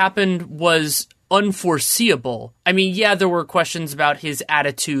of what happened was unforeseeable. I mean, yeah, there were questions about his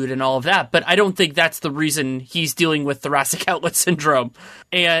attitude and all of that, but I don't think that's the reason he's dealing with thoracic outlet syndrome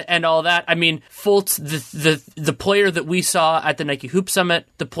and all that. I mean, Fultz, the player that we saw at the Nike Hoop Summit,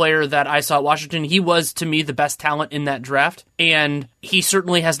 the player that I saw at Washington, he was, to me, the best talent in that draft, and he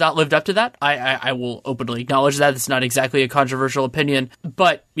certainly has not lived up to that. I will openly acknowledge that. It's not exactly a controversial opinion,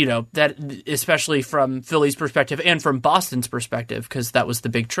 but, that especially from Philly's perspective and from Boston's perspective, because that was the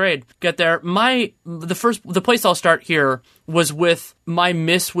big trade, get there. The place I'll start here was with my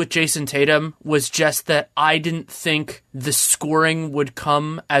miss with Jason Tatum was just that I didn't think the scoring would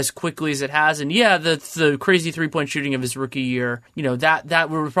come as quickly as it has. And yeah, the crazy 3-point shooting of his rookie year, that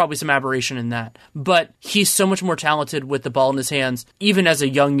was probably some aberration in that. But he's so much more talented with the ball in his hands, even as a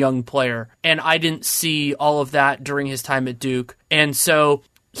young player. And I didn't see all of that during his time at Duke. And so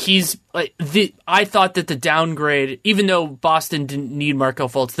I thought that the downgrade, even though Boston didn't need Markelle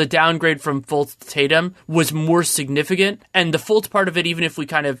Fultz, the downgrade from Fultz to Tatum was more significant. And the Fultz part of it, even if we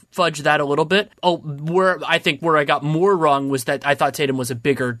kind of fudge that a little bit, where I got more wrong was that I thought Tatum was a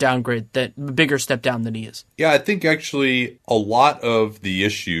bigger downgrade, bigger step down than he is. Yeah, I think actually a lot of the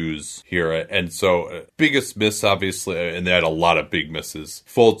issues here, and so biggest miss, obviously, and they had a lot of big misses.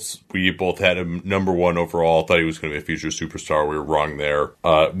 Fultz, we both had him number 1 overall, thought he was going to be a future superstar. We were wrong there.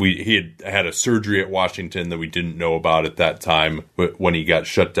 He had a surgery at Washington that we didn't know about at that time when he got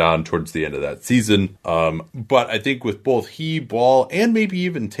shut down towards the end of that season. But I think with both Ball, and maybe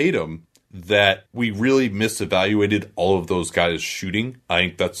even Tatum, that we really misevaluated all of those guys shooting. I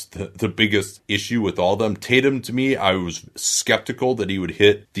think that's the biggest issue with all of them. Tatum, to me, I was skeptical that he would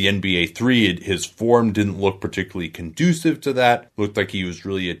hit the NBA 3. His form didn't look particularly conducive to that. Looked like he was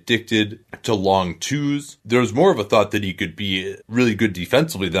really addicted to long twos. There was more of a thought that he could be really good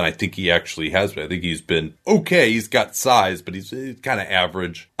defensively than I think he actually has been. I think he's been okay. He's got size, but he's kind of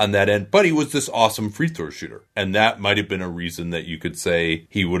average on that end. But he was this awesome free throw shooter. And that might have been a reason that you could say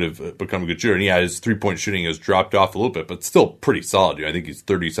he would have become a good shooter. And yeah, his 3-point shooting has dropped off a little bit, but still pretty solid. I think he's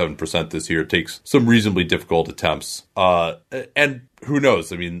 37% this year. Takes some reasonably difficult attempts. And who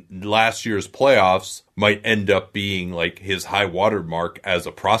knows? I mean, last year's playoffs might end up being like his high water mark as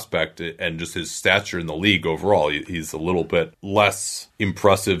a prospect, and just his stature in the league overall. He's a little bit less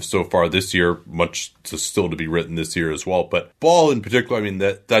impressive so far this year, much still to be written this year as well. But Ball in particular, I mean,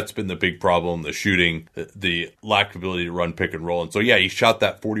 that's been the big problem, the shooting, the lack of ability to run pick and roll. And so, yeah, he shot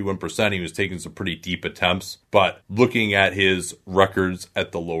that 41%. He was taking some pretty deep attempts. But looking at his records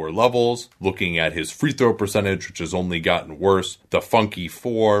at the lower levels, looking at his free throw percentage, which has only gotten worse, the funky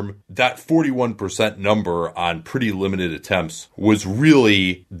form, that 41% number on pretty limited attempts was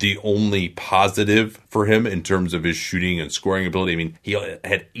really the only positive for him in terms of his shooting and scoring ability. I mean, he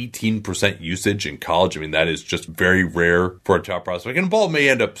had 18% usage in college. I mean, that is just very rare for a top prospect. And Ball may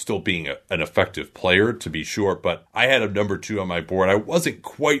end up still being an effective player, to be sure, but I had him number 2 on my board. I wasn't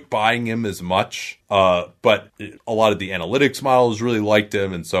quite buying him as much. But a lot of the analytics models really liked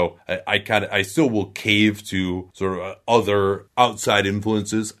him, and so I still will cave to sort of other outside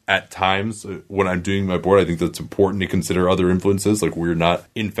influences at times when I'm doing my board. I think that's important to consider other influences, like we're not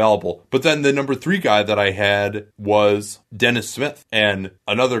infallible. But then the number 3 guy that I had was Dennis Smith, and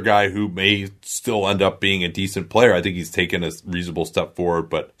another guy who may still end up being a decent player. I think he's taken a reasonable step forward,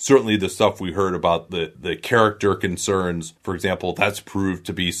 but certainly the stuff we heard about the character concerns, for example, that's proved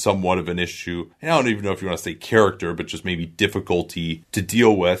to be somewhat of an issue. And I don't even know if you want to say character, but just maybe difficulty to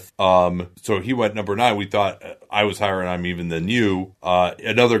deal with. So he went number 9. We thought I was higher on him even than you.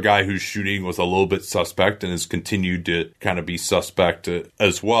 Another guy whose shooting was a little bit suspect and has continued to kind of be suspect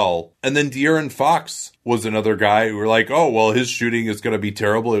as well. And then De'Aaron Fox was another guy who were like, oh, well, his shooting is going to be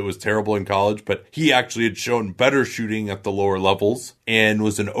terrible. It was terrible in college, but he actually had shown better shooting at the lower levels and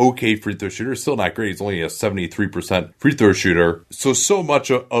was an okay free throw shooter. Still not great. He's only a 73% free throw shooter. So much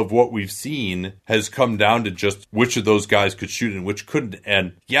of what we've seen has come down to just which of those guys could shoot and which couldn't.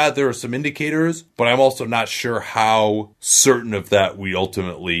 And yeah, there are some indicators, but I'm also not sure how certain of that we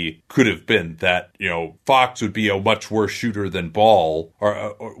ultimately could have been. That, Fox would be a much worse shooter than Ball,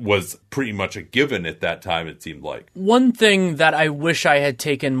 or was pretty much a given at that time, it seemed like. One thing that I wish I had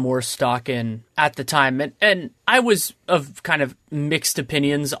taken more stock in at the time, and I was of kind of mixed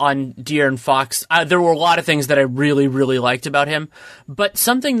opinions on De'Aaron Fox. There were a lot of things that I really, really liked about him, but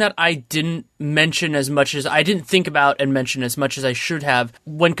something that I didn't mention as much as I didn't think about and mention as much as I should have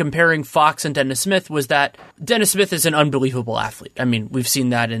when comparing Fox and Dennis Smith was that Dennis Smith is an unbelievable athlete. I mean, we've seen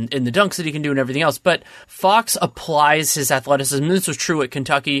that in the dunks that he can do and everything else, but Fox applies his athleticism. This was true at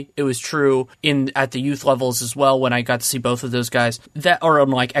Kentucky. It was true at the youth levels as well when I got to see both of those guys, that are on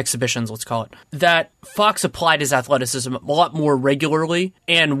like exhibitions, let's call it, that Fox applied his athleticism a lot more regularly,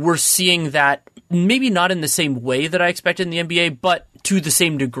 and we're seeing that maybe not in the same way that I expected in the NBA, but to the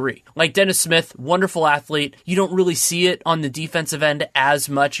same degree. Like Dennis Smith, wonderful athlete. You don't really see it on the defensive end as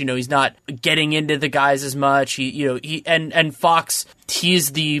much. He's not getting into the guys as much. And Fox,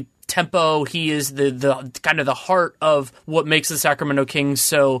 he's the tempo. He is the kind of the heart of what makes the Sacramento Kings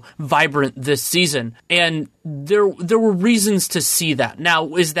so vibrant this season. And there were reasons to see that.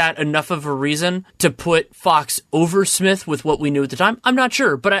 Now, is that enough of a reason to put Fox over Smith with what we knew at the time? I'm not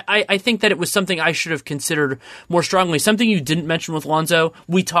sure, but I think that it was something I should have considered more strongly. Something you didn't mention with Lonzo,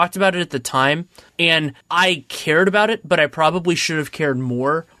 we talked about it at the time, and I cared about it, but I probably should have cared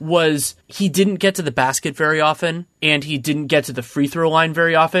more, was he didn't get to the basket very often, and he didn't get to the free throw line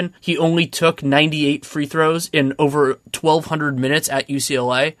very often. He only took 98 free throws in over 1,200 minutes at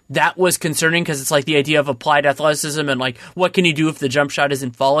UCLA. That was concerning because it's like the idea of applied athleticism and like what can he do if the jump shot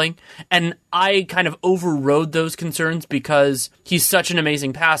isn't falling. And I kind of overrode those concerns because he's such an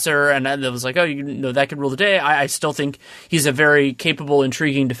amazing passer, and I was like, that could rule the day. I still think he's a very capable,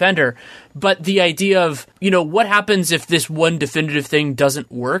 intriguing defender. But the idea of, what happens if this one definitive thing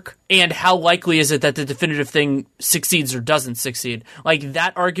doesn't work? And how likely is it that the definitive thing succeeds or doesn't succeed? Like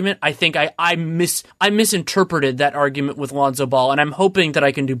that argument, I think I misinterpreted that argument with Lonzo Ball, and I'm hoping that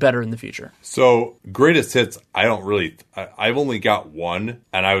I can do better in the future. So greatest hits, I've only got one,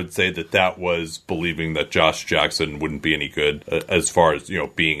 and I would say that was believing that Josh Jackson wouldn't be any good as far as,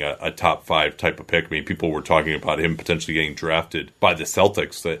 being a top 5 type of pick. I mean, people were talking about him potentially getting drafted by the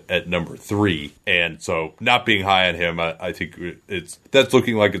Celtics at number 3. And so not being high on him, I think that's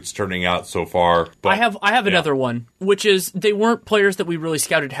looking like it's turning out so far. But I have another one, which is they weren't players that we really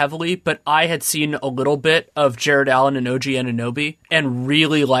scouted heavily, but I had seen a little bit of Jared Allen and OG Anunoby and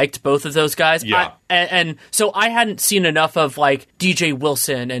really liked both of those guys. Yeah. And so I hadn't seen enough of like DJ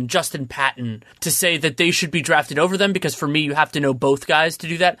Wilson and Justin Patton to say that they should be drafted over them, because for me, you have to know both guys to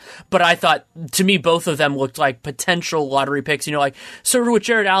do that. But I thought, to me, both of them looked like potential lottery picks. Like sort of with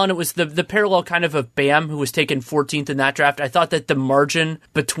Jared Allen, it was the parallel kind of Bam, who was taken 14th in that draft. I thought that the margin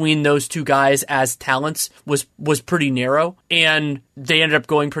between those two guys as talents was pretty narrow, and they ended up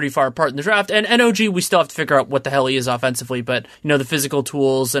going pretty far apart in the draft. And OG, we still have to figure out what the hell he is offensively, but the physical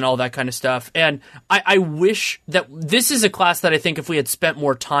tools and all that kind of stuff. And I wish that this is a class that I think if we had spent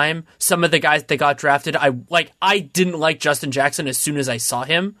more time, some of the guys that got drafted, I didn't like Justin Jackson as soon as I saw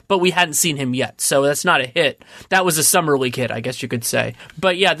him, but we hadn't seen him yet, so that's not a hit. That was a summer league hit, I guess you could say.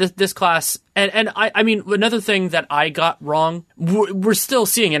 But yeah, this class, and I mean, another thing that I got wrong, we're still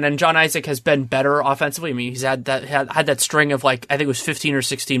seeing it, and John Isaac has been better offensively. I mean, he's had that string of I think it was 15 or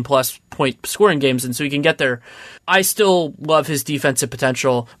 16 plus point scoring games, and so he can get there. I still love his defensive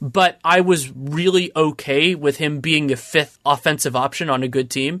potential, but I was really okay with him being the fifth offensive option on a good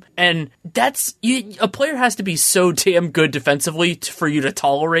team. And a player has to be so damn good defensively for you to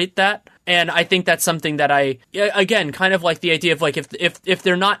tolerate that. And I think that's something that again, kind of like the idea of if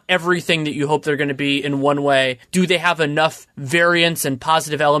they're not everything that you hope they're going to be in one way, do they have enough variance and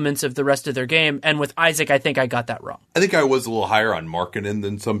positive elements of the rest of their game? And with Isaac, I think I got that wrong. I think I was a little higher on Markkanen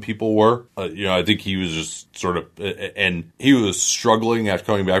than some people were. I think he was just sort of, and he was struggling after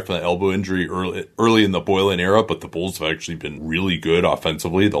coming back from the elbow injury early in the Boylan era, but the Bulls have actually been really good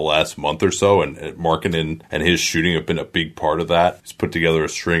offensively the last month or so, and Markkanen and his shooting have been a big part of that. He's put together a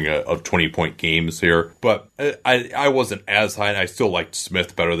string of 20-point games here, but I wasn't as high, and I still liked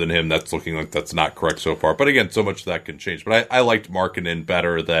Smith better than him. That's looking like that's not correct so far, but again, so much of that can change. But I liked Markkanen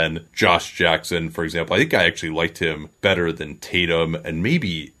better than Josh Jackson, for example. I think I actually liked him better than Tatum, and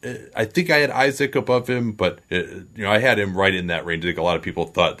maybe I think I had Isaac above him, but I had him right in that range. I think a lot of people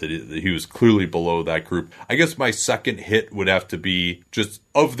thought that he was clearly below that group. I guess my second hit would have to be just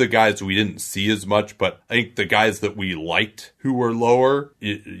of the guys we didn't see as much, but I think the guys that we liked who were lower,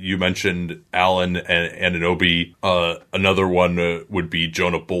 you mentioned Allen and Anunoby. Another one would be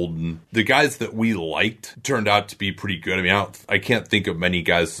Jonah Bolden. The guys that we liked turned out to be pretty good. I mean, I can't think of many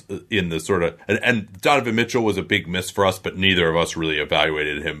guys in the sort of, and Donovan Mitchell was a big miss for us, but neither of us really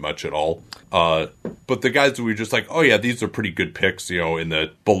evaluated him much at all. But the guys that we were just like, oh yeah, these are pretty good picks, in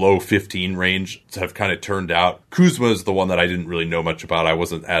the below 15 range, have kind of turned out. Kuzma is the one that I didn't really know much about. I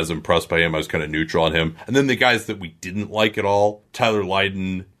wasn't as impressed by him. I was kind of neutral on him. And then the guys that we didn't like at all, Tyler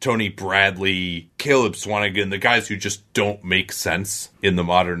Lydon, Tony Bradley, Caleb Swanigan, the guys who just don't make sense in the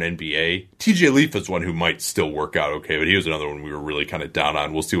modern NBA. TJ Leaf is one who might still work out okay, but he was another one we were really kind of down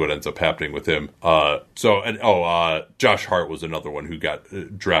on. We'll see what ends up happening with him. Josh Hart was another one who got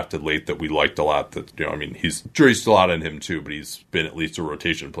drafted late that we liked a lot. That jury's still out on him too, but he's been at least a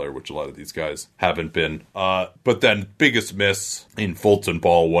rotation player, which a lot of these guys haven't been. But then biggest miss in Fultz and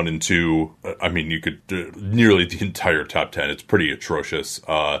Ball 1 and 2. I mean, you could nearly the entire top 10. It's pretty atrocious.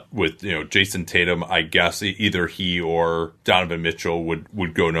 With Jason Tatum, I guess either he or Donovan Mitchell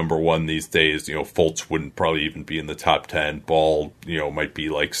would go number 1 these days. Fultz wouldn't probably even be in the top 10. Ball, might be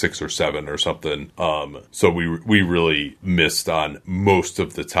like 6 or 7 or something. So we really missed on most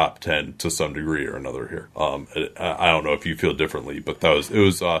of the top 10 to some degree or another here. I don't know if you feel differently, but it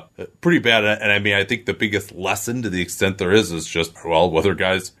was pretty bad. And I mean, I think the biggest lesson, to the extent there is just, whether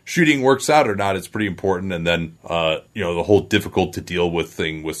guys shooting works out or not, it's pretty important. And then, the whole difficult to deal with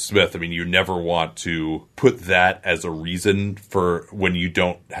thing with Smith. I mean, you never want to put that as a reason for when you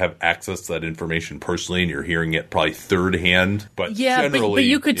don't have access to that information personally and you're hearing it probably third hand. But yeah, but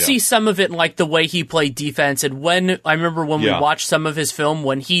you could see some of it in like the way he played defense. And I remember when we watched some of his film,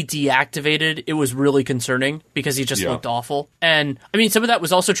 when he deactivated, it was really concerning because he just looked awful. And I mean, some of that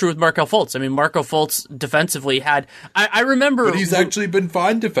was also true with Markelle Fultz. I mean, Markelle Fultz defensively had, I remember, but he's actually been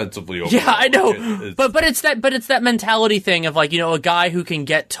fine defensively overall. Yeah, I know. But it's that mentality thing of like, a guy who can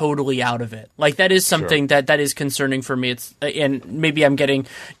get totally out of it. Like that is something that is concerning for me. And maybe I'm getting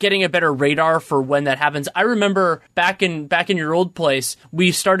a better radar for when that happens. I remember back in your old place,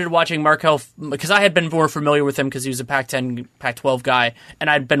 we started watching Markelle because I had been more familiar with him because he was a Pac-10, Pac-12 guy, and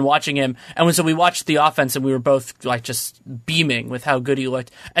I'd been watching him. And so we watched the offense, and we were both like just beaming with how good he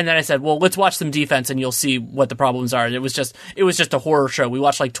looked. And then I said, well, let's watch some defense, and you'll see what the problems are. It was just a horror show. We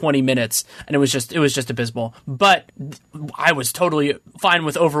watched like 20 minutes, and it was just abysmal. But I was totally fine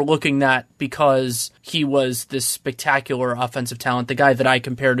with overlooking that because he was this spectacular offensive talent. The guy that I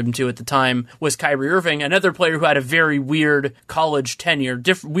compared him to at the time was Kyrie Irving, another player who had a very weird college tenure,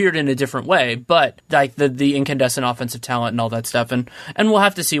 weird in a different way, but like the incandescent offensive talent and all that stuff. And we'll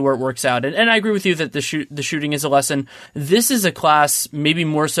have to see where it works out. And I agree with you that the shooting is a lesson. This is a class, maybe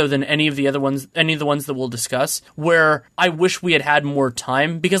more so than any of the ones that we'll discuss, where I wish we had more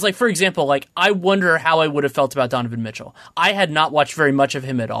time. Because, like, for example, like, I wonder how I would have felt about Donovan Mitchell. I had not watched very much of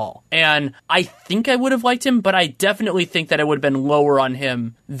him at all. And I think I would have liked him, but I definitely think that I would have been lower on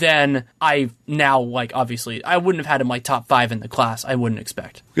him than I now, like, obviously. I wouldn't have had him, like, top 5 in the class. I wouldn't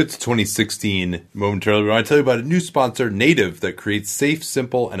expect. We'll get to 2016 momentarily. I want to tell you about a new sponsor, Native, that creates safe,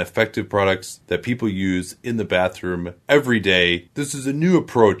 simple, and effective products that people use in the bathroom every day. This is a new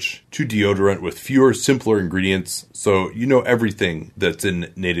approach to deodorant with fewer, simpler ingredients, so you know everything that's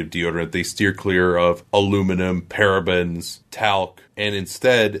in Native deodorant. They steer clear of aluminum, parabens, talc, and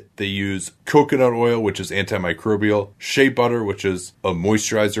instead they use coconut oil, which is antimicrobial, shea butter, which is a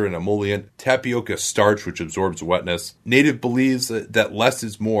moisturizer and emollient, tapioca starch, which absorbs wetness. Native believes that less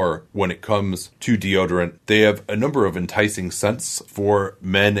is more when it comes to deodorant. They have a number of enticing scents for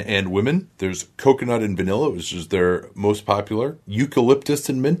men and women. There's coconut and vanilla, which is their most popular. Eucalyptus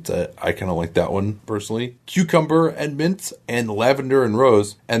and mint, I kind of like that one personally. Cucumber and mint, and lavender and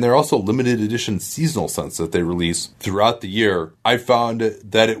rose. And they're also limited edition seasonal scents that they release throughout the year. I found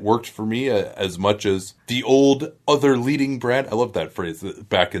that it worked for me as much as the old other leading brand. I love that phrase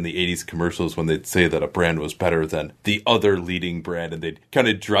back in the 80s commercials when they'd say that a brand was better than the other leading brand, and they'd kind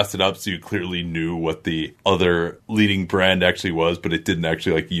of dress it up so you clearly knew what the other leading brand actually was, but it didn't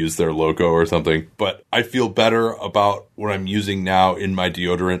actually like use their logo or something. But I feel better about what I'm using now in my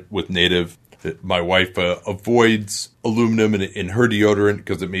deodorant with Native. My wife avoids aluminum in her deodorant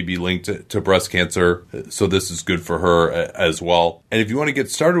because it may be linked to breast cancer. So this is good for her as well. And if you want to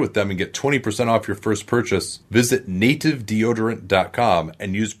get started with them and get 20% off your first purchase, visit nativedeodorant.com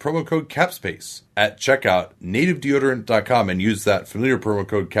and use promo code CAPSPACE at checkout, nativedeodorant.com, and use that familiar promo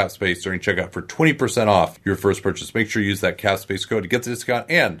code CAPSPACE during checkout for 20% off your first purchase. Make sure you use that CAPSPACE code to get the discount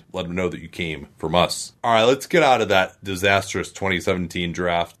and let them know that you came from us. All right, let's get out of that disastrous 2017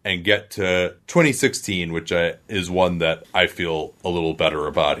 draft and get to 2016, which is one that I feel a little better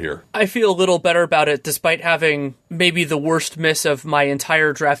about here. I feel a little better about it despite having maybe the worst miss of my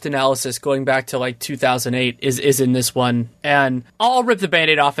entire draft analysis going back to like 2008 is in this one. And I'll rip the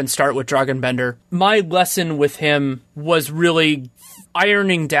Band-Aid off and start with Dragan Bender. My lesson with him was really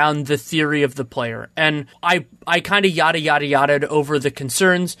ironing down the theory of the player. And I kind of yada over the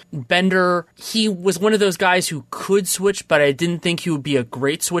concerns. Bender, he was one of those guys who could switch, but I didn't think he would be a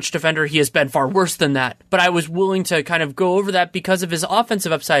great switch defender. He has been far worse than that. But I was willing to kind of go over that because of his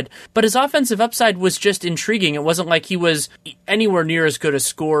offensive upside. But his offensive upside was just intriguing. It wasn't like he was anywhere near as good a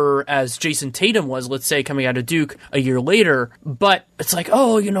scorer as Jason Tatum was, let's say, coming out of Duke a year later. But it's like,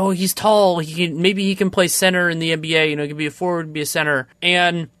 oh, you know, he's tall. Maybe he can play center in the NBA. You know, he can be a forward, be a center.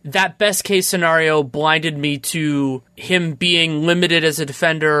 And that best case scenario blinded me to him being limited as a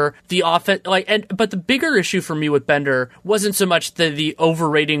defender. The offense, but the bigger issue for me with Bender wasn't so much the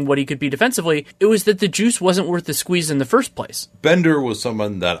overrating what he could be defensively. It was that the juice wasn't worth the squeeze in the first place. Bender was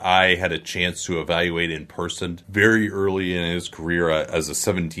someone that I had a chance to evaluate in person very early in his career as a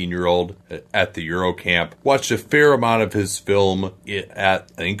 17-year-old at the Eurocamp. Watched a fair amount of his film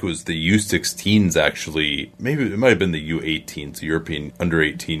at, I think it was the U16s actually. Maybe it might have been the U18s, the European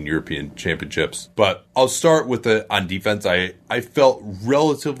under-18 European Championships. But I'll start with on defense. I felt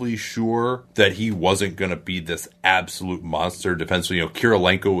relatively sure that he wasn't going to be this absolute monster defensively. You know,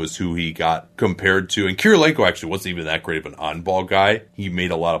 Kirilenko was who he got compared to. And Kirilenko actually wasn't even that great of an on-ball guy. He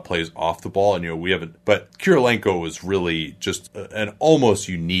made a lot of plays off the ball. And, you know, but Kirilenko was really just an almost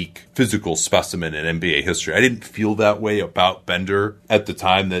unique physical specimen in NBA history. I didn't feel that way about Bender at the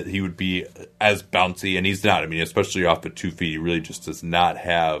time, that he would be as bouncy. And he's not. I mean, especially off the 2 feet, he really just does not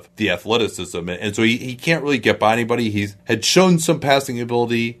have the athleticism. And so he can't really get by anybody. He's had shown some passing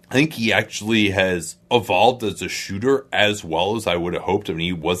ability. I think he actually has evolved as a shooter as well as I would have hoped. I mean,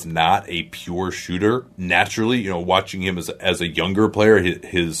 he was not a pure shooter naturally. You know, watching him as a younger player,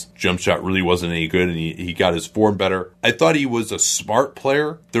 his jump shot really wasn't any good, and he got his form better. I thought he was a smart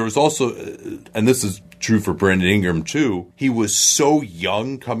player. There was also, and this is true for Brandon Ingram too, he was so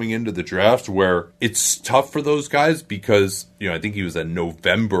young coming into the draft where it's tough for those guys because I think he was a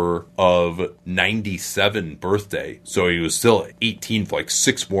November of 97 birthday. So he was still 18 for like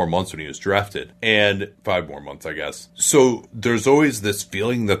 6 more months when he was drafted, and 5 more months, I guess. So there's always this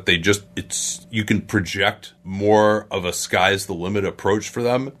feeling that you can project more of a sky's the limit approach for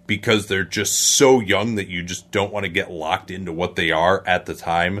them because they're just so young that you just don't want to get locked into what they are at the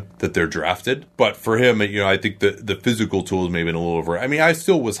time that they're drafted. But for him, I think the physical tools may have been a little over. I mean, I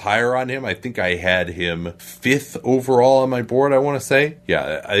still was higher on him. I think I had him 5th overall on my board, I want to say.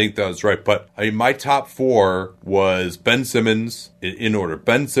 Yeah, I think that was right. But I mean, my top 4 was Ben Simmons, in order.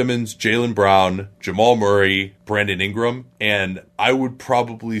 Ben Simmons, Jaylen Brown, Jamal Murray, Brandon Ingram, and I would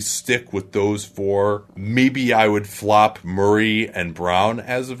probably stick with those 4. Maybe I would flop Murray and Brown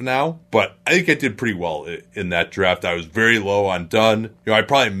as of now, but I think I did pretty well in that draft. I was very low on Dunn. I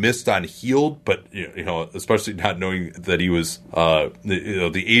probably missed on Hield, but especially not knowing that he was,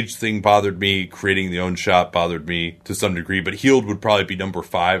 the age thing bothered me. Creating the own shot bothered me to some degree, but Hield would probably be number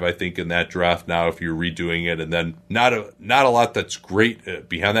 5, I think, in that draft now if you're redoing it. And then not a lot that's great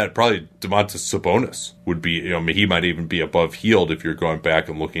behind that. Probably Domantas Sabonis would be, he might even be above Hield if you're going back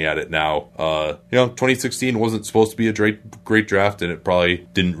and looking at it now. 2016 wasn't supposed to be a great draft, and it probably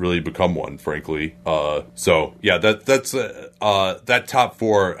didn't really become one, frankly. So yeah, that's that top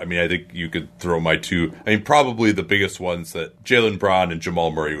 4. I mean, I think you could throw my 2. I mean, probably the biggest ones that Jaylen Brown and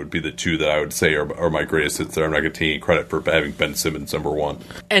Jamal Murray would be the 2 that I would say are my greatest hits there. I'm not going to take any credit for having Ben Simmons number 1.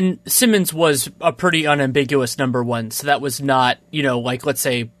 And Simmons was a pretty unambiguous number 1, so that was not, like, let's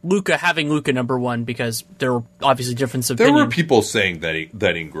say having Luka number 1, because there were obviously different opinions. There were people saying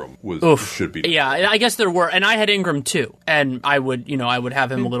that Ingram should be. Yeah, I guess there were, and I had Ingram too, and I would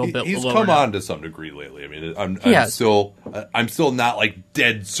have him a little bit. He's lower come now. on to some degree lately. I mean, I'm still not like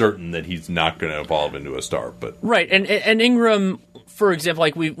dead certain that he's not going to evolve into a star, but right. And Ingram, for example,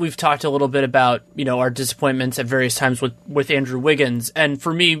 like we've talked a little bit about our disappointments at various times with Andrew Wiggins, and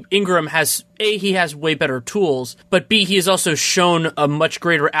for me, Ingram has he has way better tools, but B, he has also shown a much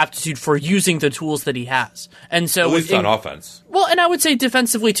greater aptitude for using the tools that he has, and so at least on offense. Well, and I would say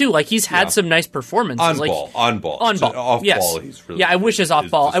defensively too. Like he's had some nice performances. On ball. Off yes. ball. He's really I wish his off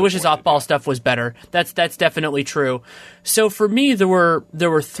ball stuff was better. That's definitely true. So for me, there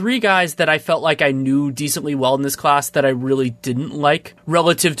were 3 guys that I felt like I knew decently well in this class that I really didn't like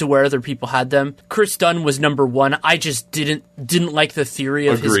relative to where other people had them. Chris Dunn was number 1. I just didn't like the theory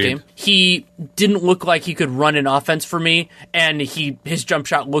of his game. He didn't look like he could run an offense for me, and his jump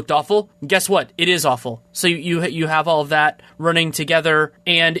shot looked awful. Guess what? It is awful. So you have all of that running together,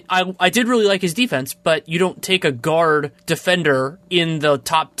 and I did really like his defense, but you don't take a guard defender in the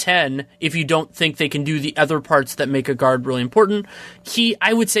top 10 if you don't think they can do the other parts that make a guard really important.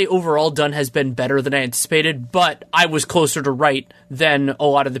 I would say overall Dunn has been better than I anticipated, but I was closer to right than a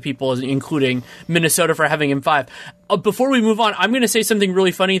lot of the people, including Minnesota, for having him 5. Before we move on, I'm going to say something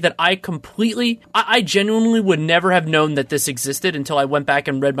really funny that I genuinely would never have known that this existed until I went back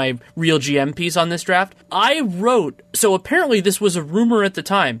and read my Real GM piece on this draft. I wrote, so apparently this was a rumor at the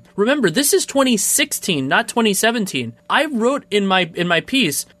time. Remember, this is 2016, not 2017. I wrote in my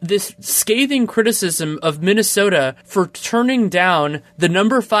piece this scathing criticism of Minnesota for turning down the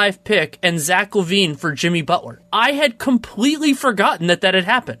number 5 pick and Zach LaVine for Jimmy Butler. I had completely forgotten that had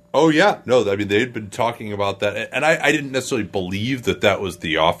happened. Oh, yeah. No, I mean, they had been talking about that, and I didn't necessarily believe that was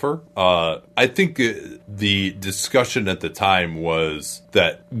the offer. I think the discussion at the time was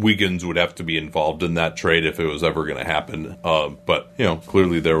that Wiggins would have to be involved in that trade if it was ever going to happen. But,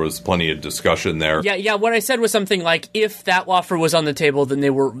 clearly there was plenty of discussion there. Yeah. What I said was something like, if that offer was on the table, then they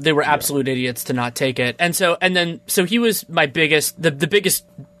were absolute idiots to not take it. And so he was my biggest, the biggest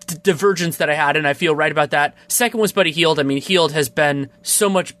divergence that I had, and I feel right about that. Second was Buddy Hield. I mean, Hield has been so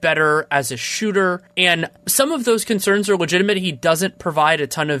much better as a shooter, and some of those concerns are legitimate. He doesn't provide a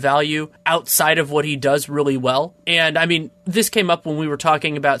ton of value outside of what he does really well. And I mean, this came up when we were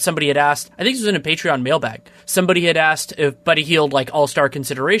talking about, somebody had asked, I think this was in a Patreon mailbag, somebody had asked if Buddy Hield like all-star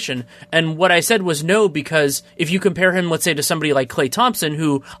consideration, and what I said was no, because if you compare him, let's say, to somebody like Klay Thompson,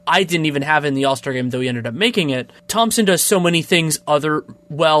 who I didn't even have in the all-star game, though he ended up making it, Thompson does so many things other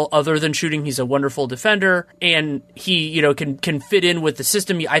than shooting. He's a wonderful defender, and he, can fit in with the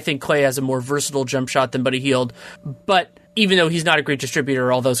system. I think Klay has a more versatile jump shot than Buddy Hield, but even though he's not a great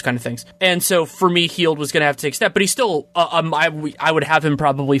distributor, all those kind of things. And so for me, Hield was going to have to take a step, but he's still, I would have him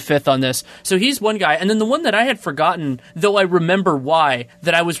probably 5th on this. So he's one guy. And then the one that I had forgotten, though I remember why,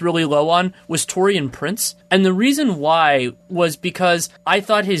 that I was really low on, was Taurean Prince. And the reason why was because I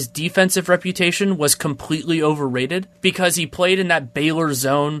thought his defensive reputation was completely overrated, because he played in that Baylor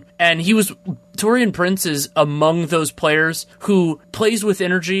zone, and he was Taurean Prince is among those players who plays with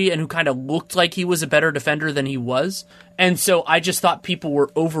energy and who kind of looked like he was a better defender than he was. And so I just thought people were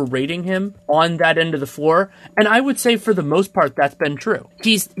overrating him on that end of the floor. And I would say for the most part, that's been true.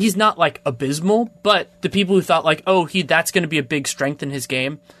 He's not like abysmal, but the people who thought like, oh, that's going to be a big strength in his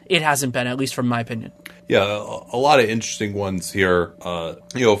game, it hasn't been, at least from my opinion. Yeah, a lot of interesting ones here.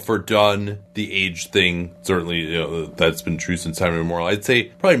 For Dunn, the age thing, certainly, that's been true since time immemorial. I'd say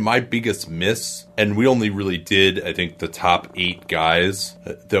probably my biggest miss, and we only really did, I think, the top 8 guys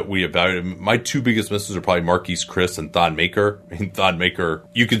that we evaluated. My 2 biggest misses are probably Marquise Chris and Thon Maker. I mean, Thon Maker,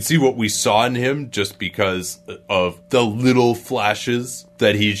 you can see what we saw in him just because of the little flashes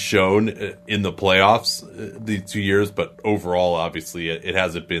that he's shown in the playoffs these 2 years, but overall, obviously, it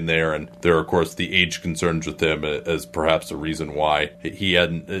hasn't been there, and there are, of course, the age concerns with him as perhaps a reason why he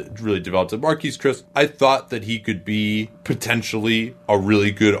hadn't really developed it. Marquise Chris, I thought that he could be potentially a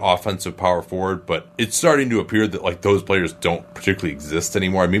really good offensive power forward, but it's starting to appear that like those players don't particularly exist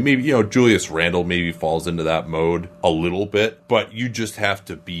anymore. I mean, maybe, Julius Randle maybe falls into that mode a little bit, but you just have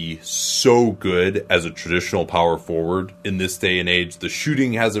to be so good as a traditional power forward in this day and age. The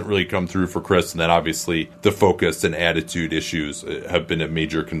shooting hasn't really come through for Chris, and then obviously the focus and attitude issues have been a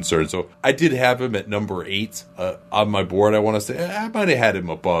major concern. So I did have him at number 8 on my board. I want to say I might have had him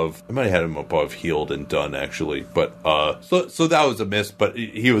above Hield and Dunn actually, but so that was a miss. But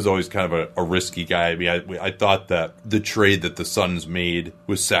he was always kind of a risky guy. I mean, I thought that the trade that the Suns made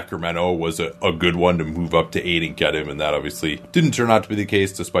with Sacramento was a good one to move up to 8 and get him, and that obviously didn't turn out to be the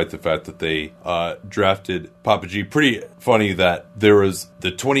case, despite the fact that they drafted Papa G. Pretty funny that there was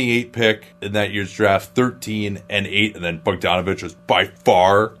the 28 pick in that year's draft, 13 and 8, and then Bogdanovich was by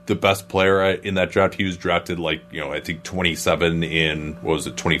far the best player in that draft. He was drafted I think 27 in,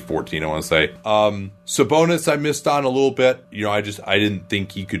 2014, I want to say. Sabonis I missed on a little bit. I didn't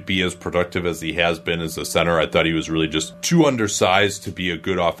think he could be as productive as he has been as a center. I thought he was really just too undersized to be a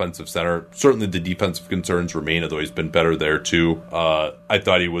good offensive center. Certainly the defensive concerns remain, although he's been better there too. I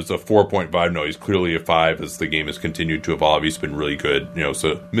thought he was a 4.5. No, he's clearly a 5 as the game has continued to evolve. He's been really good,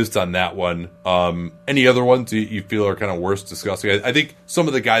 so missed on that one. Any other ones you feel are kind of worth discussing? I think some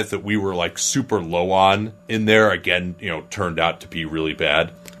of the guys that we were like super low on in there, again, turned out to be really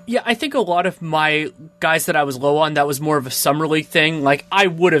bad. Yeah, I think a lot of my guys that I was low on, that was more of a summer league thing. Like, I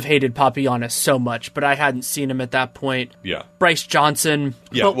would have hated Papianis so much, but I hadn't seen him at that point. Yeah. Bryce Johnson.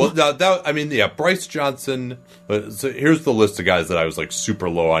 Yeah, Bryce Johnson. So here's the list of guys that I was like super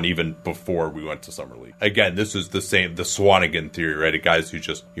low on even before we went to summer league. Again, this is the Swanigan theory, right? Of guys who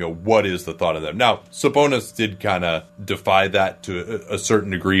just, what is the thought of them? Now, Sabonis did kind of defy that to a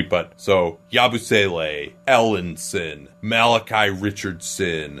certain degree, but so Yabusele, Ellenson, Malachi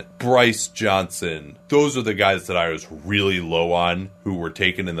Richardson, Bryce Johnson, those are the guys that I was really low on who were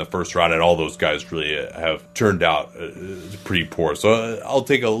taken in the first round, and all those guys really have turned out pretty poor. So I'll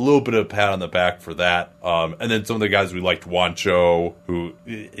take a little bit of a pat on the back for that. And then some of the guys we liked, Juancho, who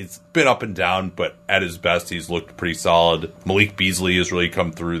it's been up and down, but at his best, he's looked pretty solid. Malik Beasley has really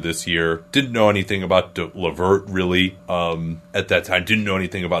come through this year. Didn't know anything about LeVert, really, at that time. Didn't know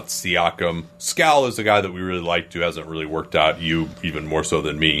anything about Siakam. Scal is a guy that we really liked who hasn't really worked out. You even more so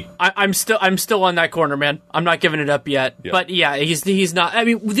than me. I'm still on that corner, man. I'm not giving it up yet. Yeah. But yeah, he's not. I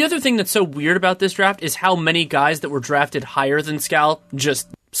mean, the other thing that's so weird about this draft is how many guys that were drafted higher than Scal just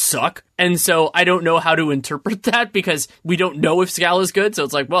suck. And so I don't know how to interpret that because we don't know if Scal is good. So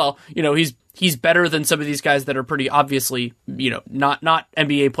it's like, well, he's better than some of these guys that are pretty obviously, not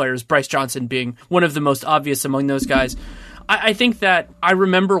NBA players, Bryce Johnson being one of the most obvious among those guys. I think that I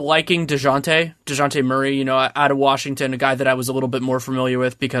remember liking DeJounte Murray, out of Washington, a guy that I was a little bit more familiar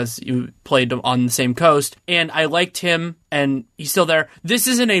with because you played on the same coast. And I liked him, and he's still there. This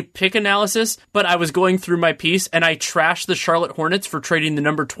isn't a pick analysis, but I was going through my piece, and I trashed the Charlotte Hornets for trading the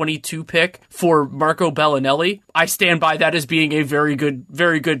number 22 pick for Marco Bellinelli. I stand by that as being a very good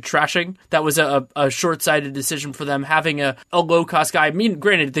trashing. That was a short-sighted decision for them, having a low-cost guy. I mean,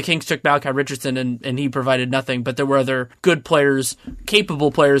 granted, the Kings took Malachi Richardson, and he provided nothing, but there were other good players,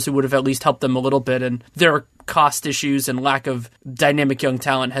 capable players who would have at least helped them a little bit, and their cost issues and lack of dynamic young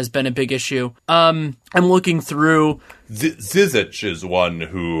talent has been a big issue. I'm looking through. Zizic is one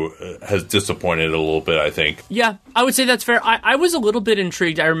who has disappointed a little bit, I think. Yeah, I would say that's fair. I was a little bit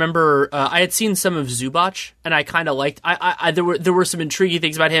intrigued. I remember I had seen some of Zubac, and I kind of liked. There were some intriguing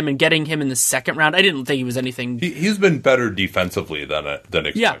things about him, and getting him in the second round. I didn't think he was anything. He's been better defensively than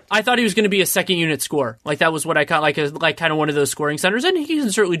expected. Yeah, I thought he was going to be a second unit scorer. Like that was what I kind of kind of one of those scoring centers, and he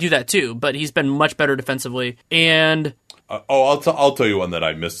can certainly do that too. But he's been much better defensively, and I'll tell you one that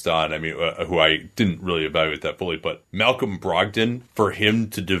I missed on. I mean, who I didn't really evaluate that fully, but Malcolm Brogdon, for him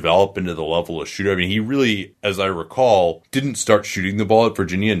to develop into the level of shooter. I mean, he really, as I recall, didn't start shooting the ball at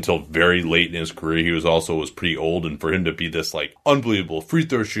Virginia until very late in his career. He was pretty old, and for him to be this like unbelievable free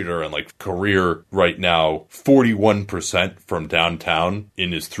throw shooter and like career right now 41% from downtown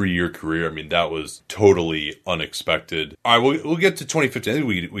in his 3-year career. I mean, that was totally unexpected. All right, we'll get to 2015. I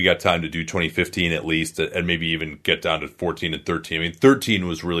think we got time to do 2015 at least, and maybe even get down to 14 and 13. I mean, 13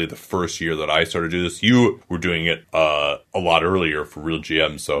 was really the first year that I started to do this. You were doing it a lot earlier for Real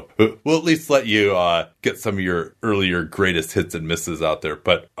GM, so we'll at least let you get some of your earlier greatest hits and misses out there.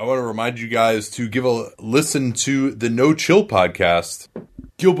 But I want to remind you guys to give a listen to the No Chill podcast.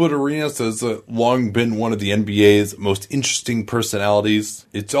 Gilbert Arenas has long been one of the NBA's most interesting personalities.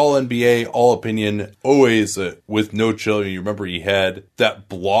 It's all NBA, all opinion, always with No Chill. You remember he had that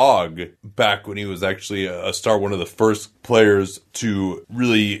blog back when he was actually a star, one of the first players to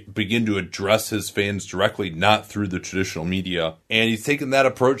really begin to address his fans directly, not through the traditional media. And he's taken that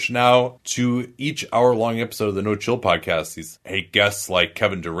approach now to each hour-long episode of the No Chill podcast. He's had guests like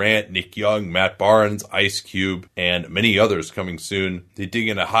Kevin Durant, Nick Young, Matt Barnes, Ice Cube, and many others coming soon. They dig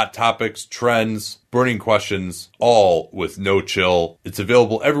into hot topics, trends, burning questions, all with No Chill. It's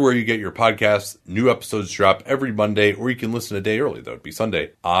available everywhere you get your podcasts. New episodes drop every Monday, or you can listen a day early. That would be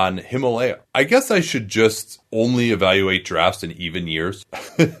Sunday on Himalaya. I guess I should just only evaluate drafts in even years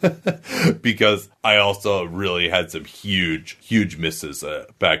because I also really had some huge misses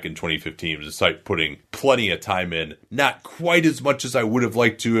back in 2015, despite putting plenty of time in. Not quite as much as I would have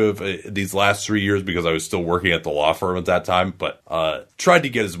liked to have these last 3 years because I was still working at the law firm at that time, but tried to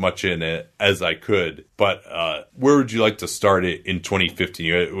get as much in as I could. But where would you like to start it in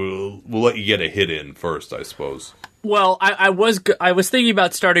 2015? We'll let you get a hit in first, I suppose. Well, I was thinking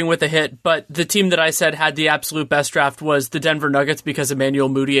about starting with a hit, but the team that I said had the absolute best draft was the Denver Nuggets because Emmanuel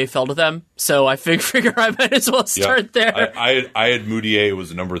Mudiay fell to them. So I figure I might as well start there. I had Mudiay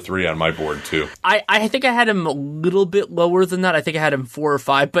was number 3 on my board too. I think I had him a little bit lower than that. I think I had him 4 or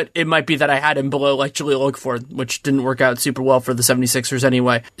 5, but it might be that I had him below like Jahlil Okafor, which didn't work out super well for the 76ers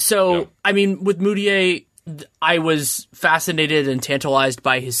anyway. So, I mean, with Mudiay, I was fascinated and tantalized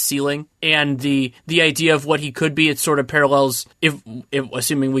by his ceiling and the idea of what he could be. It sort of parallels, if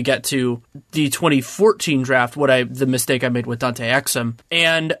assuming we get to the 2014 draft, the mistake I made with Dante Exum.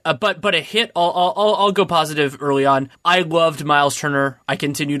 And but a hit. I'll go positive early on. I loved Miles Turner. I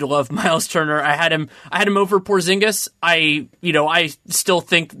continue to love Miles Turner. I had him over Porzingis. I still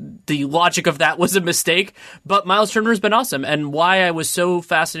think the logic of that was a mistake, but Miles Turner has been awesome. And why I was so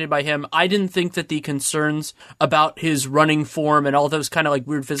fascinated by him, I didn't think that the concerns about his running form and all those kind of like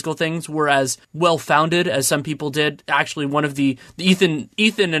weird physical things were as well-founded as some people did. Actually, one of the Ethan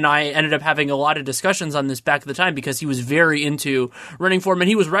and I ended up having a lot of discussions on this back at the time because he was very into running form, and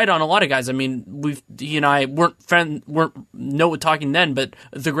he was right on a lot of guys. I mean, he and I weren't talking then, but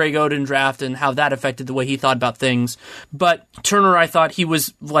the Greg Oden draft and how that affected the way he thought about things. But Turner, I thought he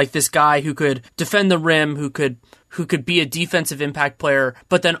was like this guy who could defend the rim, who could be a defensive impact player,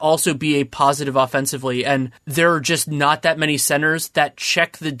 but then also be a positive offensively. And there are just not that many centers that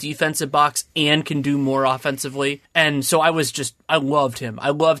check the defensive box and can do more offensively. And so I loved him. I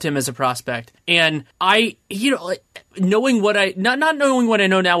loved him as a prospect. And knowing what not knowing what I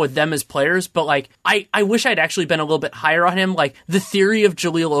know now with them as players, but like I wish I'd actually been a little bit higher on him. Like the theory of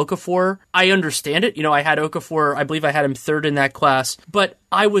Jahlil Okafor, I understand it. I had Okafor, I believe I had him 3rd in that class, but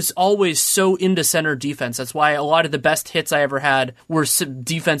I was always so into center defense. That's why a lot of the best hits I ever had were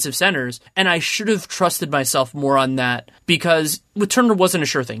defensive centers, and I should have trusted myself more on that because with Turner wasn't a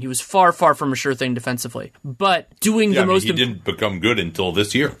sure thing. He was far, far from a sure thing defensively. But doing the most... He didn't become good until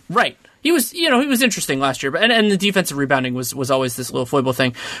this year. Right. He was, he was interesting last year, but and the defensive rebounding was always this little foible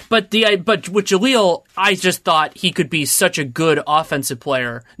thing. But with Jahlil, I just thought he could be such a good offensive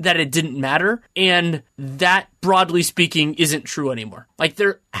player that it didn't matter, and that, broadly speaking, isn't true anymore. Like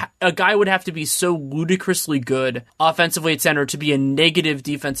a guy would have to be so ludicrously good offensively at center to be a negative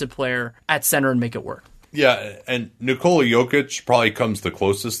defensive player at center and make it work. Yeah, and Nikola Jokic probably comes the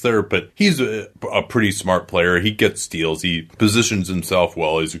closest there, but he's a pretty smart player. He gets steals. He positions himself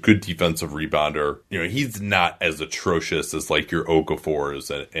well. He's a good defensive rebounder. He's not as atrocious as like your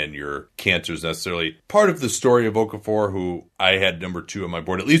Okafors and your Cantors necessarily. Part of the story of Okafor, who I had number 2 on my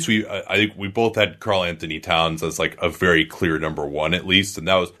board, at least I think we both had Karl Anthony Towns as like a very clear number 1 at least, and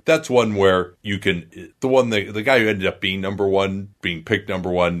that's one where you can the guy who ended up being number 1, being picked number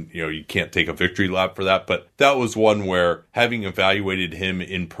 1. You can't take a victory lap for that. that, but that was one where having evaluated him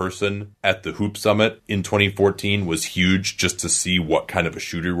in person at the Hoop Summit in 2014 was huge, just to see what kind of a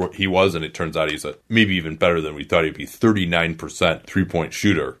shooter he was, and it turns out he's maybe even better than we thought. He'd be 39% three-point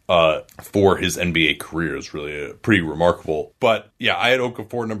shooter for his NBA career is really pretty remarkable. But yeah, I had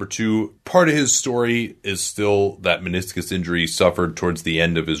Okafor number 2. Part of his story is still that meniscus injury he suffered towards the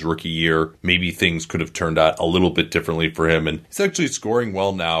end of his rookie year. Maybe things could have turned out a little bit differently for him, and he's actually scoring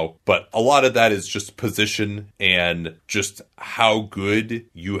well now, but a lot of that is just position and just how good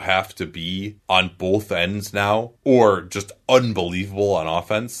you have to be on both ends now, or just unbelievable on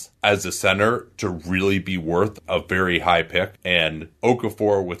offense as a center to really be worth a very high pick. And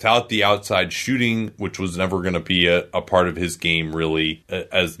Okafor, without the outside shooting, which was never going to be a part of his game really,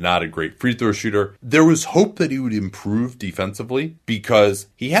 as not a great free throw shooter, there was hope that he would improve defensively because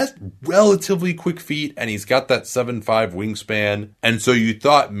he has relatively quick feet and he's got that 7'5" wingspan. And so you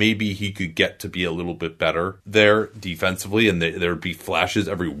thought maybe he could get to be a little bit better there defensively, and there would be flashes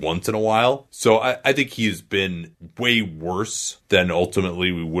every once in a while. So I think he's been way worse than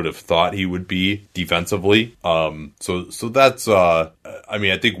ultimately we would have thought he would be defensively. So that's, I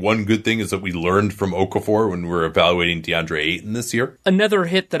mean, I think one good thing is that we learned from Okafor when we were evaluating DeAndre Ayton this year. Another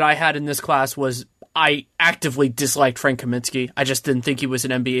hit that I had in this class was I actively disliked Frank Kaminsky. I just didn't think he was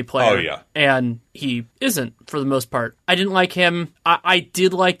an NBA player. Oh, yeah. And he isn't, for the most part. I didn't like him. I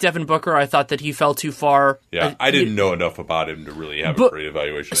did like Devin Booker. I thought that he fell too far. Yeah, I didn't know enough about him to really have a great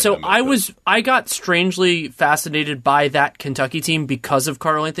evaluation. So I got strangely fascinated by that Kentucky team because of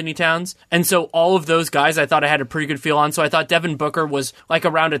Karl Anthony Towns. And so all of those guys I thought I had a pretty good feel on. So I thought Devin Booker was like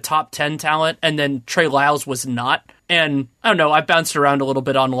around a top 10 talent, and then Trey Lyles was not. And I don't know, I bounced around a little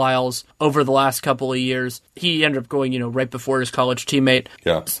bit on Lyles over the last couple of years. He ended up going, right before his college teammate.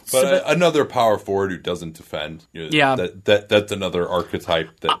 Yeah, but another power forward who doesn't defend. Yeah. That's another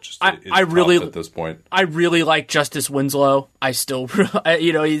archetype that just I really, tough at this point. I really like Justice Winslow. I still,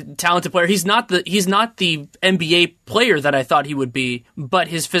 he's a talented player. He's not the NBA player that I thought he would be, but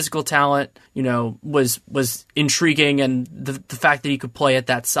his physical talent, was intriguing, and the fact that he could play at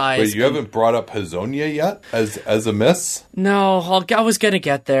that size. Wait, you haven't brought up Hazonia yet as a miss? No, I was going to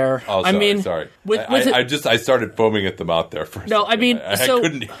get there. Oh, sorry. I started foaming at the mouth there for a second.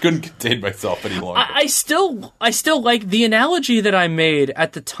 I couldn't contain myself any longer. I still like the analogy that I made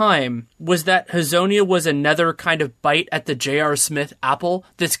at the time was that Hazonia was another kind of bite at the J.R. Smith apple.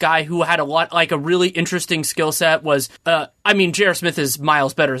 This guy who had a really interesting skill set was, J.R. Smith is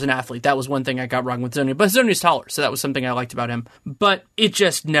miles better as an athlete. That was one thing I got wrong with Hazonia, but Hazonia's taller, so that was something I liked about him. But it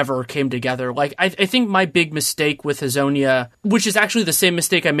just never came together. I think my big mistake with Hazonia, which is actually the same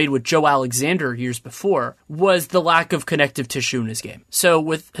mistake I made with Joe Alexander years before, was the lack of connective tissue in his game. So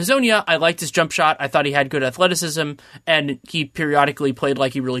with Hazonia, I liked his jump shot. I thought he had good athleticism, and he periodically played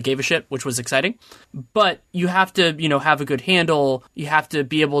like he really gave a shit, which was exciting. But you have to, have a good handle. You have to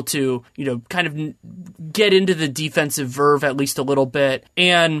be able to, kind of get into the defensive verve at least a little bit.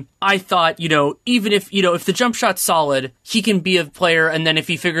 And I thought, even if the jump shot's solid, he can be a player. And then if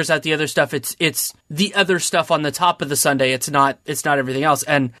he figures out the other stuff, it's the other stuff on the top of the sundae. It's not everything else.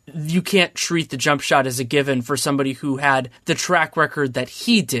 And you can't treat the jump shot as a given for somebody who had the track record that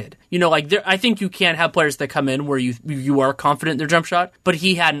he did. I think you can't have players that come in where you are confident in their jump shot, but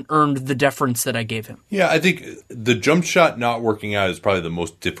he hadn't earned the deference that I gave him. Yeah, I think the jump shot not working out is probably the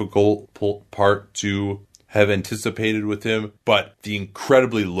most difficult part to have anticipated with him, but the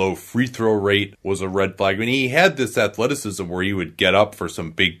incredibly low free throw rate was a red flag. I mean, he had this athleticism where he would get up for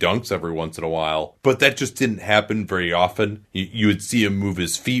some big dunks every once in a while, but that just didn't happen very often. You would see him move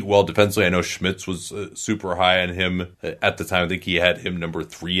his feet well defensively. I know Schmitz was super high on him at the time. I think he had him number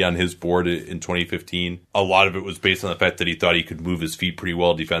 3 on his board in 2015. A lot of it was based on the fact that he thought he could move his feet pretty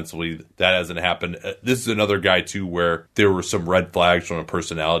well defensively. That hasn't happened. This is another guy, too, where there were some red flags from a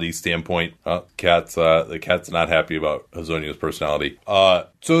personality standpoint. The Cat's not happy about Hazonia's personality.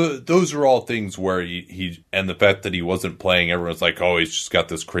 So those are all things where he and the fact that he wasn't playing, everyone's like, oh, he's just got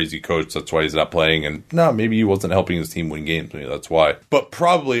this crazy coach, that's why he's not playing. And no, maybe he wasn't helping his team win games. Maybe that's why. But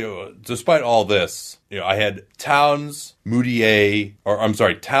probably, despite all this, I had Towns, Okafor,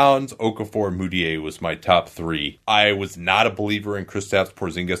 Mudiay was my top 3. I was not a believer in Kristaps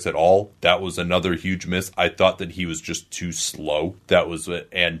Porzingis at all. That was another huge miss. I thought that he was just too slow.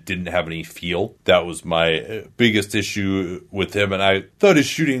 And didn't have any feel. That was my biggest issue with him. And I thought his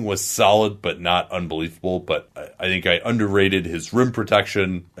shooting was solid, but not unbelievable. But I think I underrated his rim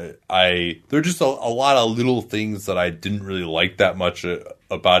protection. There are just a lot of little things that I didn't really like that much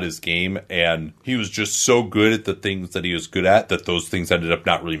about his game, and he was just so good at the things that he was good at that those things ended up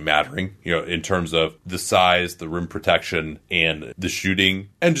not really mattering, in terms of the size, the rim protection, and the shooting,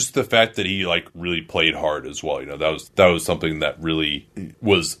 and just the fact that he really played hard as well. That was something that really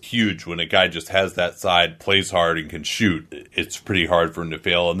was huge. When a guy just has that side, plays hard, and can shoot, it's pretty hard for him to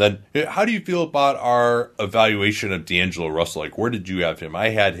fail. And then, how do you feel about our evaluation of D'Angelo Russell? Where did you have him? I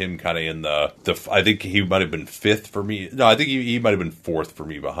had him kind of in the I think he might have been fifth for me. No, I think he might have been fourth for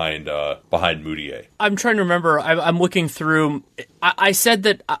me behind Mudiay. I'm trying to remember. I'm looking through. I said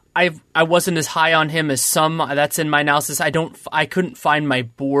that I wasn't as high on him as some. That's in my analysis. I couldn't find my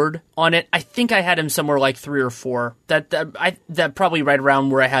board on it. I think I had him somewhere like 3 or 4. That probably right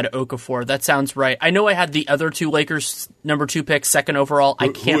around where I had Okafor. That sounds right. I know I had the other two Lakers number 2 picks, second overall.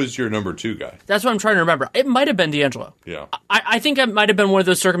 Who was your number 2 guy? That's what I'm trying to remember. It might have been D'Angelo. Yeah. I think it might have been one of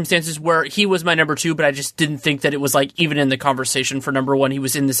those circumstances where he was my number 2, but I just didn't think that it was even in the conversation for number 1. He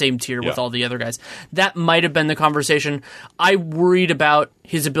was in the same tier with all the other guys. That might have been the conversation. I worried about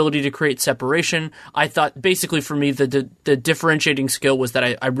his ability to create separation. I thought basically for me the differentiating skill was that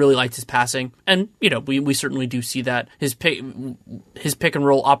I really liked his passing, and we certainly do see that his pick and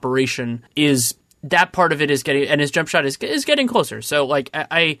roll operation is. That part of it is getting, and his jump shot is getting closer. So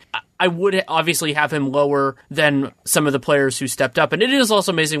I would obviously have him lower than some of the players who stepped up. And it is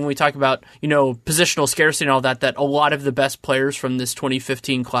also amazing when we talk about, positional scarcity and all that a lot of the best players from this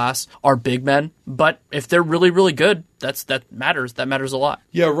 2015 class are big men. But if they're really, really good, that matters. That matters a lot.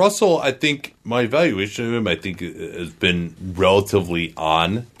 Yeah, Russell, I think my evaluation of him, has been relatively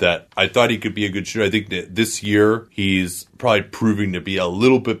on that. I thought he could be a good shooter. I think that this year he's probably proving to be a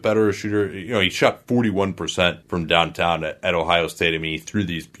little bit better a shooter. He shot 41% from downtown at Ohio State. I mean, he threw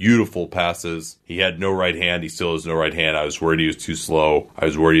these beautiful passes. He had no right hand. He still has no right hand. I was worried he was too slow. I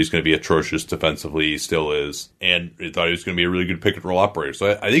was worried he was going to be atrocious defensively. He still is. And I thought he was going to be a really good pick and roll operator.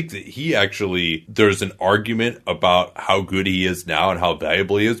 So I think that he actually, there's an argument about how good he is now and how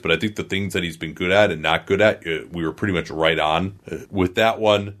valuable he is. But I think the things that he's been good at and not good at, we were pretty much right on with that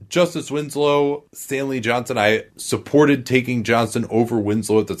one. Justice Winslow, Stanley Johnson, I supported taking Johnson over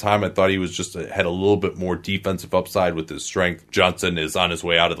Winslow at the time. I thought he was just had a little bit more defensive upside with his strength. Johnson is on his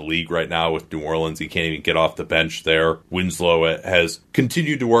way out of the league right now with New Orleans. He can't even get off the bench there. Winslow has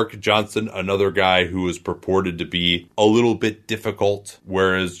continued to work. Johnson, another guy who was purported to be a little bit difficult,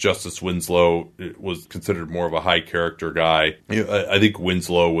 whereas Justice Winslow was considered more of a high character guy. I think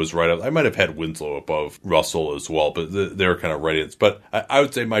Winslow was right up. I might have had Winslow above Russell as well, but they're kind of right-ins. But I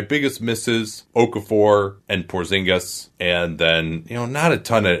would say my biggest misses, Okafor and Porzingis, and then, not a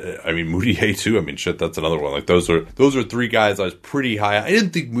ton of, Mudiay too. That's another one. Those are 3 guys I was pretty high on. I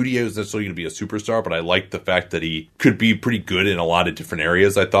didn't think Mudiay was necessarily going to be a superstar, but I liked the fact that he could be pretty good in a lot of different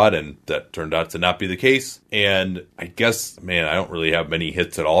areas, I thought, and that turned out to not be the case. And I guess, I don't really have many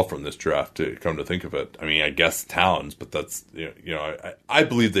hits at all from this draft, to come to think of it. I guess Towns, but that's, I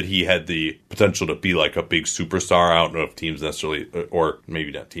believe that he had the potential to be like a big superstar. I don't know if teams necessarily, or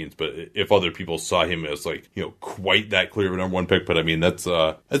maybe not teams, but if other people saw him as quite that clear of a number 1 pick. But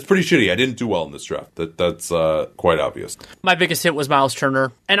that's pretty shitty. I didn't do well in this draft. That's quite obvious. My biggest hit was Miles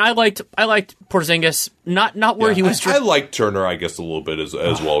Turner, and I liked Porzingis, not where he was. I liked Turner, I guess, a little bit as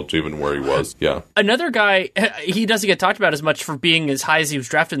well, even where he was. Yeah. Another guy, he doesn't get talked about as much for being as high as he was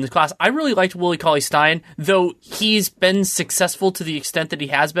drafted in this class. I really liked Willie Cauley-Stein, though he's been successful to the extent that he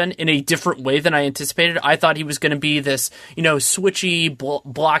has been in a different way than I anticipated. I thought he was going to be this, switchy,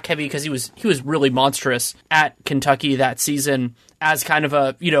 block heavy, because he was really monstrous at Kentucky that season as kind of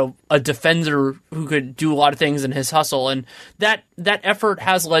a defender who could do a lot of things in his hustle. And that effort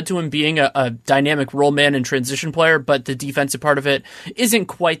has led to him being a dynamic role man and transition player, but the defensive part of it isn't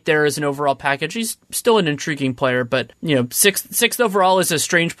quite there as an overall package. He's still an intriguing player, but sixth overall is a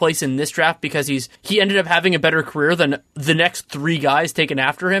strange place in this draft because he ended up having a better career than the next 3 guys taken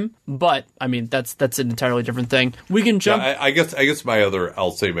after him. But that's an entirely different thing. We can jump. Yeah, I guess my other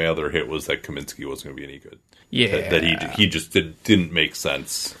hit was that Kaminsky wasn't going to be any good. Yeah, that he just didn't make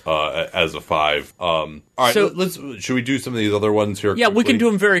sense as a 5. All right, so, should we do some of these other ones here? Yeah, quickly? We can do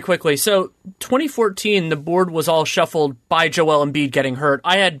them very quickly. So 2014, the board was all shuffled by Joel Embiid getting hurt.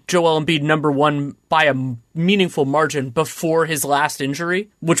 I had Joel Embiid number 1 by a meaningful margin before his last injury,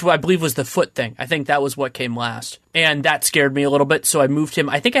 which I believe was the foot thing. I think that was what came last. And that scared me a little bit, so I moved him.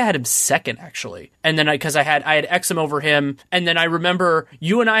 I think I had him 2nd, actually. And then because I had Exum over him, and then I remember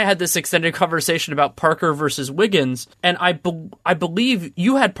you and I had this extended conversation about Parker versus Wiggins, and I believe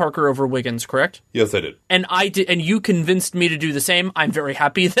you had Parker over Wiggins, correct? Yes, I did. and I did, and you convinced me to do the same. I'm very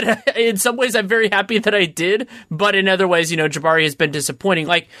happy that in some ways I'm very happy that I did, but in other ways, Jabari has been disappointing.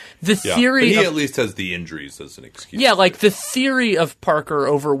 Like the theory, but he at least has the injuries as an excuse. Yeah, like the theory of Parker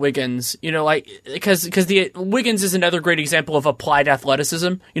over Wiggins, like because the Wiggins is another great example of applied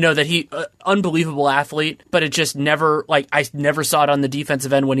athleticism. That he unbelievable athlete, but it just never I never saw it on the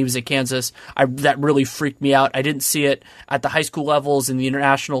defensive end when he was at Kansas. That really freaked me out. I didn't see it at the high school levels and the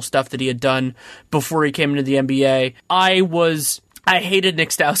international stuff that he had done before he came into the NBA. I hated Nick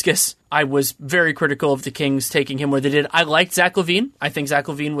Stauskas. I was very critical of the Kings taking him where they did. I liked Zach LaVine. I think Zach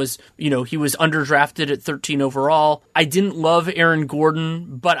LaVine was, he was underdrafted at 13 overall. I didn't love Aaron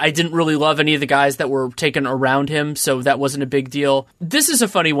Gordon, but I didn't really love any of the guys that were taken around him, so that wasn't a big deal. This is a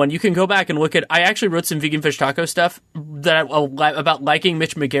funny one. You can go back and look at, I actually wrote some Vegan Fish Taco stuff about liking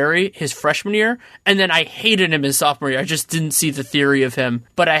Mitch McGary his freshman year, and then I hated him his sophomore year. I just didn't see the theory of him,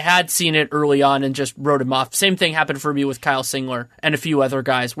 but I had seen it early on and just wrote him off. Same thing happened for me with Kyle Singler and a few other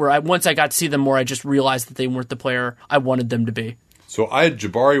guys, where once I got to see them more, I just realized that they weren't the player I wanted them to be. So I had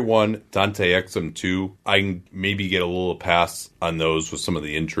Jabari 1, Dante Exum 2. I can maybe get a little pass on those with some of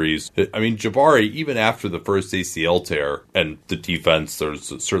the injuries. I mean, Jabari, even after the first ACL tear and the defense, there's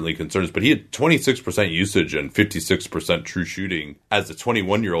certainly concerns, but he had 26% usage and 56% true shooting as a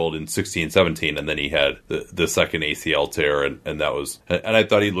 21-year-old in 16-17, and then he had the second ACL tear, and that was, and I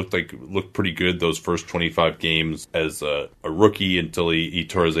thought he looked pretty good those first 25 games as a rookie until he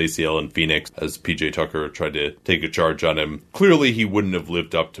tore his ACL in Phoenix, as PJ Tucker tried to take a charge on him. Clearly, he wouldn't have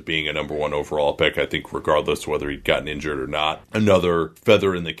lived up to being a number 1 overall pick, I think, regardless whether he'd gotten injured or not. Another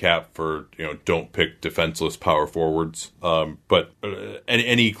feather in the cap for, don't pick defenseless power forwards. But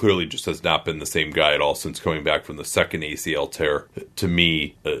he clearly just has not been the same guy at all since coming back from the second ACL tear. To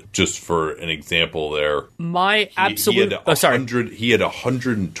me, just for an example there, my absolute... He had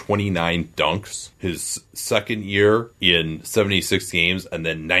 129 dunks his second year in 76 games, and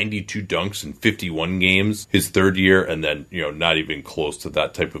then 92 dunks in 51 games his third year, and then, not even close to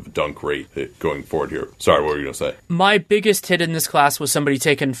that type of dunk rate going forward here. Sorry, what were you going to say? My biggest hit in this class was somebody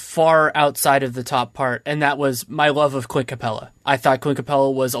taken far outside of the top part, and that was my love of Clint Capella. I thought Clint Capella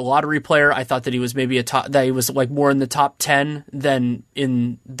was a lottery player. I thought that he was maybe that he was more in the top 10 than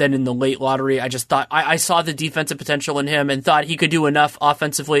in the late lottery. I just thought I saw the defensive potential in him and thought he could do enough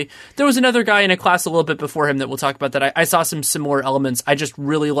offensively. There was another guy in a class a little bit before him that we'll talk about that I saw some similar elements. I just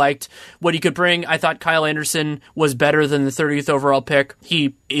really liked what he could bring. I thought Kyle Anderson was better than the 30th overall pick.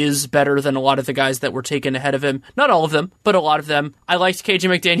 He is better than a lot of the guys that were taken ahead of him. Not all of them, but a lot of them. I liked KJ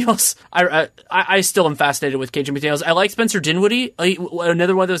McDaniels. I still am fascinated with KJ McDaniels. I like Spencer Dinwiddie,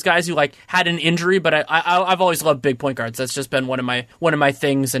 another one of those guys who had an injury, but I've always loved big point guards. That's just been one of my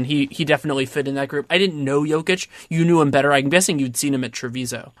things, and he definitely fit in that group. I didn't know Jokic. You knew him better. I'm guessing you'd seen him at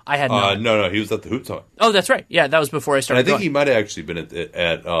Treviso. I had no, he was at the Hoop Talk. Oh, that's right. Yeah, that was before I started. And I think he might have actually been at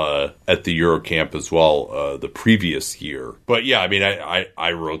the Eurocamp as well the previous year. But yeah, I mean,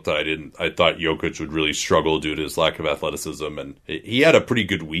 I wrote that I thought Jokic would really struggle due to his lack of athleticism, and he had a pretty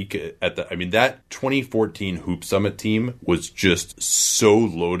good week at that 2014 Hoop Summit team was just so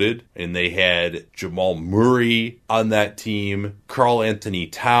loaded, and they had Jamal Murray on that team, Karl Anthony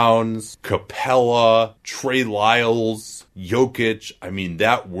Towns, Capella, Trey Lyles, Jokic. I mean,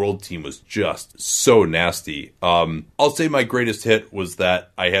 that world team was just so nasty. I'll say my greatest hit was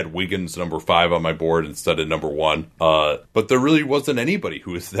that I had Wiggins number 5 on my board instead of number 1. But there really wasn't anybody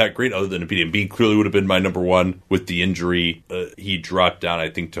who was that great other than Embiid. Embiid clearly would have been my number 1 with the injury. He dropped down, I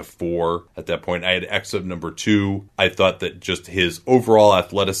think, to 4 at that point. I had Exum number 2. I thought that just his overall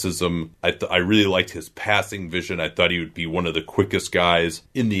athleticism, I really liked his passing vision. I thought he would be one of the quickest guys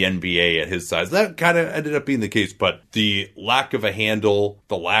in the NBA at his size. That kind of ended up being the case, but the lack of a handle,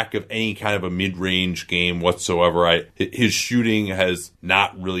 the lack of any kind of a mid-range game whatsoever, his shooting has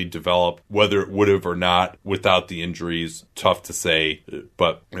not really developed. Whether it would have or not without the injuries, tough to say.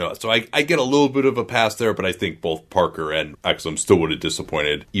 But so I get a little bit of a pass there, but I think both Parker and Exum still would have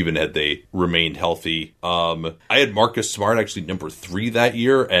disappointed even had they remained healthy. I had Marcus Smart actually number 3 that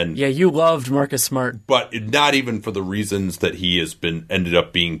year, and yeah, you loved Marcus Smart, but not even for the reasons that he has ended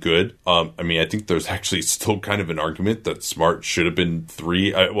up being good. I mean, I think there's actually still kind of an argument that Smart should have been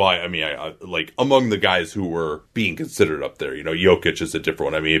 3. I like among the guys who were being considered up there. Jokic is a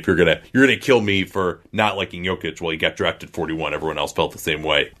different one. I mean, if you're gonna kill me for not liking Jokic, well, he got drafted 41. Everyone else felt the same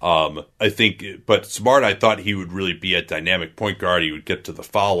way. I think, but Smart, I thought he would really be a dynamic point guard. He would get to the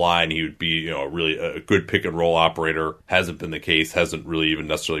foul line. He would be, really a good pick and roll operator. Hasn't been the case. Hasn't really even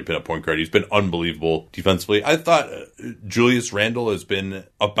necessarily been a point guard. He's been unbelievable defensively. I thought Julius Randle has been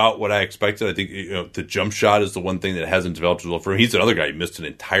about what I expected. I think the jump shot is the one thing that hasn't hasn't developed as well for him. He's another guy who missed an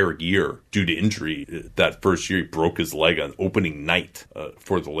entire year due to injury. That first year, he broke his leg on opening night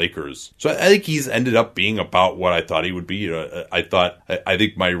for the Lakers. So I think he's ended up being about what I thought he would be. I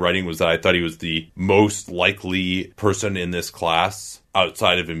think my writing was that I thought he was the most likely person in this class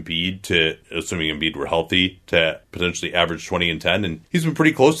outside of Embiid, to, assuming Embiid were healthy, to potentially average 20 and 10. And he's been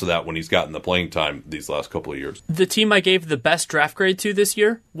pretty close to that when he's gotten the playing time these last couple of years. The team I gave the best draft grade to this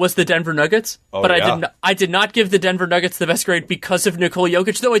year was the Denver Nuggets. Oh, but yeah. I did not give the Denver Nuggets the best grade because of Nikola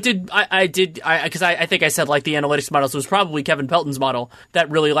Jokic, though I think I said like the analytics models was probably Kevin Pelton's model that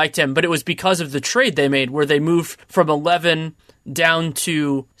really liked him, but it was because of the trade they made where they moved from 11 down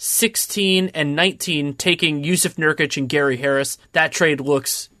to 16 and 19, taking Yusuf Nurkic and Gary Harris. That trade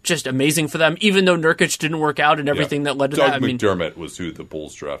looks just amazing for them, even though Nurkic didn't work out and everything that led to that. Doug McDermott was who the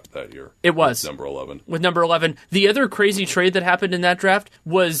Bulls drafted that year. It was. Number 11. With number 11. The other crazy trade that happened in that draft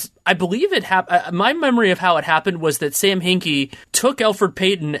was, I believe it happened, my memory of how it happened was that Sam Hinkie took Elfrid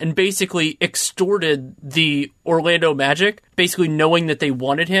Payton and basically extorted the Orlando Magic, basically knowing that they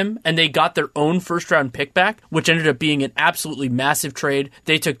wanted him, and they got their own first-round pick back, which ended up being an absolutely massive trade.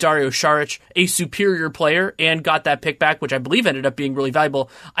 They took Dario Saric, a superior player, and got that pick back, which I believe ended up being really valuable.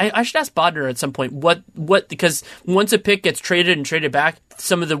 I should ask Bodner at some point what because once a pick gets traded and traded back,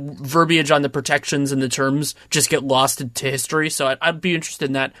 some of the verbiage on the protections and the terms just get lost into history. So I'd be interested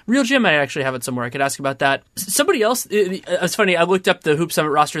in that. Real Jim, I actually have it somewhere. I could ask about that. Somebody else, it's funny, I looked up the Hoop Summit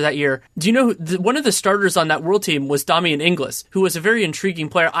roster that year. Do you know one of the starters on that world team was Damian Inglis, who was a very intriguing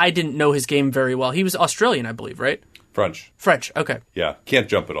player. I didn't know his game very well. He was Australian, I believe, right? French, okay. Yeah, can't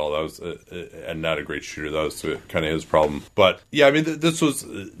jump at all. That was and not a great shooter. That was kind of his problem. But yeah, I mean, this was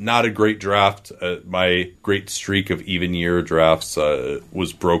not a great draft. My great streak of even year drafts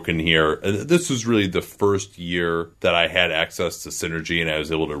was broken here. This was really the first year that I had access to Synergy, and I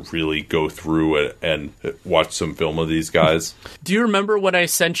was able to really go through it and watch some film of these guys. Do you remember when I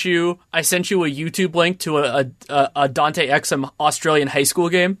sent you a YouTube link to a Dante Exum Australian high school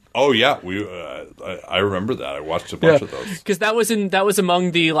game? Oh yeah, I remember that. I watched a bunch of those. Because that was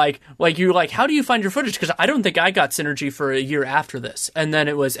among the like you were like, how do you find your footage? Because I don't think I got Synergy for a year after this, and then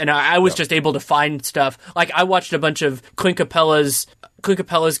it was, and I was just able to find stuff. Like I watched a bunch of Clint Capella's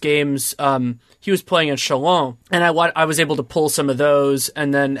games. He was playing at Chalon, and I was able to pull some of those,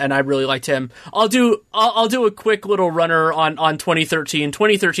 and I really liked him. I'll do a quick little runner on 2013.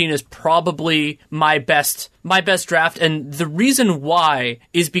 2013 is probably my best draft, and the reason why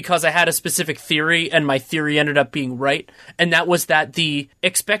is because I had a specific theory, and my theory ended up being right, and that was that the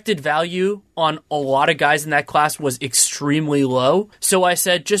expected value on a lot of guys in that class was extremely low. So I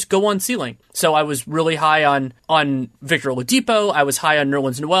said, just go on ceiling. So I was really high on Victor Oladipo. I was high on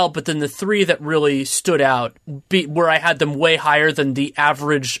Nerlens Noel, but then the three that really stood out, where I had them way higher than the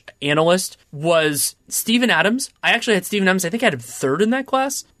average analyst, was Steven Adams. I actually had Steven Adams. I think I had him third in that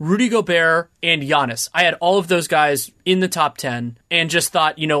class. Rudy Gobert and Giannis. I had all of those guys in the top 10 and just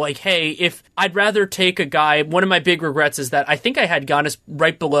thought, like, hey, if I'd rather take a guy, one of my big regrets is that I think I had Giannis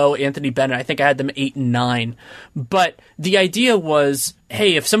right below Anthony Bennett. I think I had them 8 and 9. But the idea was,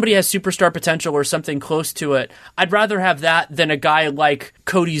 hey, if somebody has superstar potential or something close to it, I'd rather have that than a guy like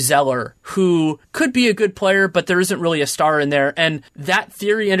Cody Zeller, who could be a good player, but there isn't really a star in there. And that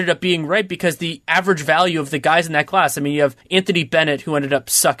theory ended up being right because the average value of the guys in that class, I mean, you have Anthony Bennett, who ended up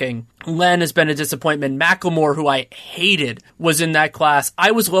sucking. Len has been a disappointment. Macklemore, who I hated, was in that class.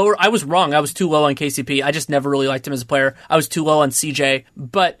 I was lower. I was wrong. I was too low on KCP. I just never really liked him as a player. I was too low on CJ.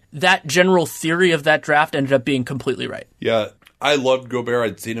 But that general theory of that draft ended up being completely right. Yeah. I loved Gobert.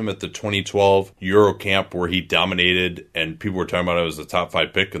 I'd seen him at the 2012 Euro Camp where he dominated and people were talking about it as a top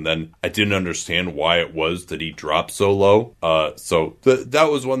 5 pick, and then I didn't understand why it was that he dropped so low. So that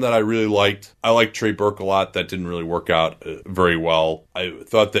was one that I really liked. I liked Trey Burke a lot. That didn't really work out very well. I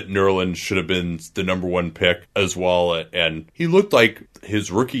thought that Nerlens should have been the number 1 pick as well, and he looked like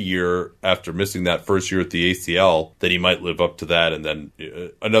his rookie year after missing that first year at the ACL that he might live up to that. And then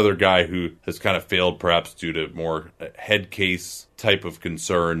another guy who has kind of failed perhaps due to more head case type of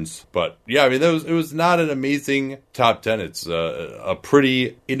concerns. But yeah, I mean, it was not an amazing top 10. It's a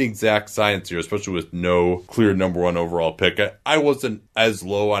pretty inexact science here, especially with no clear number 1 overall pick. I wasn't as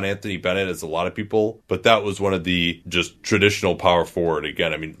low on Anthony Bennett as a lot of people, but that was one of the just traditional power forward.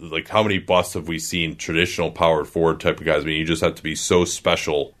 Again, I mean, like how many busts have we seen traditional power forward type of guys? I mean, you just have to be so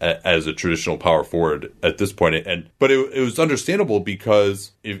special as a traditional power forward at this point. But it was understandable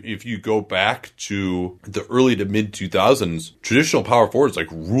because if you go back to the early to mid 2000s, traditional traditional power forwards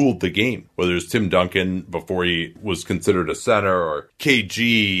like ruled the game, whether it's Tim Duncan before he was considered a center, or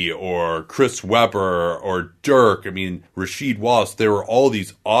KG, or Chris Webber, or Dirk. I mean, Rasheed Wallace. There were all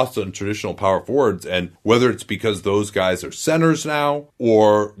these awesome traditional power forwards, and whether it's because those guys are centers now,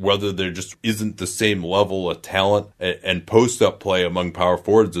 or whether there just isn't the same level of talent and post-up play among power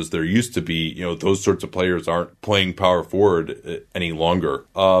forwards as there used to be, those sorts of players aren't playing power forward any longer.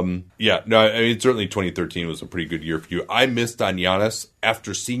 I mean, certainly 2013 was a pretty good year for you. I missed on Giannis.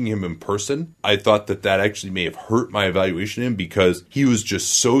 After seeing him in person, I thought that actually may have hurt my evaluation of him because he was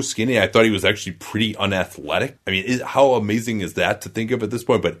just so skinny. I thought he was actually pretty unathletic. I mean, how amazing is that to think of at this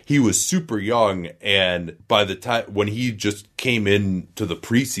point? But he was super young, and by the time when he just came in to the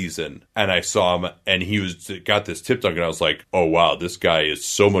preseason and I saw him and he got this tip dunk, and I was like, oh wow, this guy is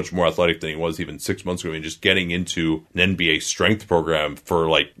so much more athletic than he was even 6 months ago. I mean, just getting into an NBA strength program for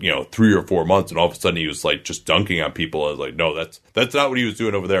 3 or 4 months, and all of a sudden he was like just dunking on people. I was like, no, that's not what he was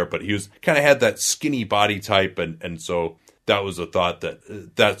doing over there, but he was kind of had that skinny body type, and so that was a thought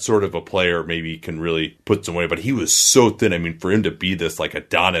that sort of a player maybe can really put some weight. But he was so thin. I mean, for him to be this like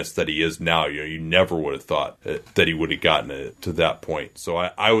Adonis that he is now, you never would have thought that he would have gotten to that point. So I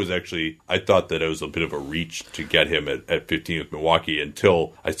thought that it was a bit of a reach to get him at 15 with Milwaukee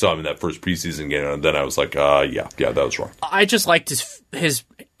until I saw him in that first preseason game, and then I was like, yeah, that was wrong. I just liked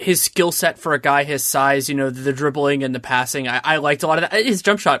his skill set for a guy his size, the dribbling and the passing. I liked a lot of that. His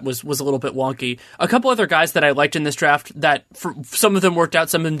jump shot was a little bit wonky. A couple other guys that I liked in this draft that for some of them worked out,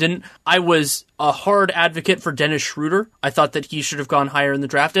 some of them didn't. I was a hard advocate for Dennis Schroeder. I thought that he should have gone higher in the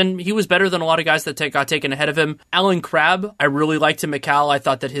draft, and he was better than a lot of guys that got taken ahead of him. Alan Crabb, I really liked him at Cal. I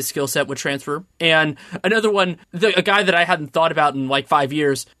thought that his skill set would transfer. And another one, a guy that I hadn't thought about in like 5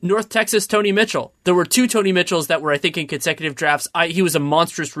 years, North Texas Tony Mitchell. There were 2 Tony Mitchells that were, I think, in consecutive drafts. He was a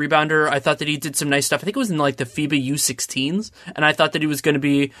monstrous rebounder. I thought that he did some nice stuff. I think it was in like the FIBA U16s, and I thought that he was going to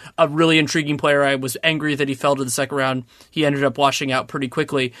be a really intriguing player. I was angry that he fell to the second round. He ended up washing out pretty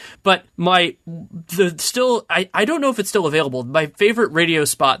quickly. But I don't know if it's still available. My favorite radio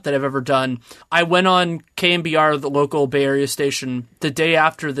spot that I've ever done, I went on KMBR, the local Bay Area station, the day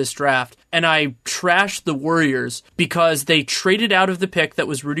after this draft, and I trashed the Warriors because they traded out of the pick that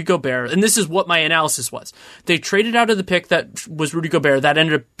was Rudy Gobert. And this is what my analysis was. They traded out of the pick that was Rudy Gobert. That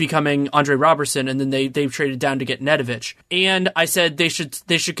ended up becoming Andre Robertson, and then they traded down to get Nedovic. And I said they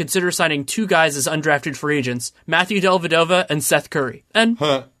should consider signing 2 guys as undrafted free agents, Matthew Dellavedova and Seth Curry. And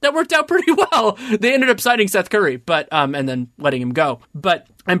that worked out pretty well. They ended up signing Seth Curry, but and then letting him go. But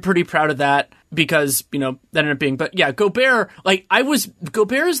I'm pretty proud of that because, that ended up being, but yeah, Gobert,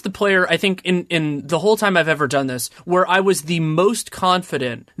 Gobert is the player, I think, in the whole time I've ever done this, where I was the most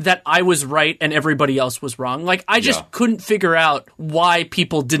confident that I was right and everybody else was wrong. I just couldn't figure out why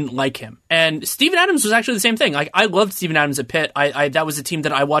people didn't like him. And Steven Adams was actually the same thing. I loved Steven Adams at Pitt. That was a team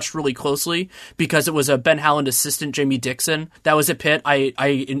that I watched really closely because it was a Ben Howland assistant, Jamie Dixon. That was at Pitt.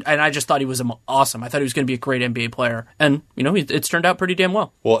 I just thought he was awesome. I thought he was going to be a great NBA player. And, it's turned out pretty damn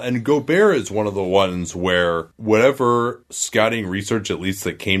well. Well, and Gobert is one of the ones where whatever scouting research, at least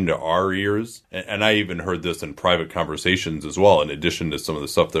that came to our ears, and I even heard this in private conversations as well, in addition to some of the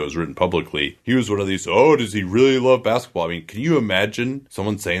stuff that was written publicly, he was one of these, does he really love basketball? I mean, can you imagine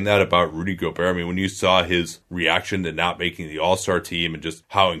someone saying that about Rudy Gobert? I mean, when you saw his reaction to not making the All-Star team and just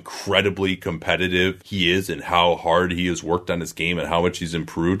how incredibly competitive he is and how hard he has worked on his game and how much he's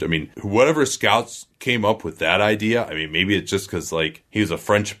improved. I mean, whatever scouts came up with that idea, I mean, maybe it's just because he was a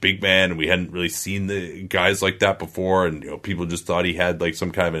French big man and we hadn't really seen the guys like that before, and people just thought he had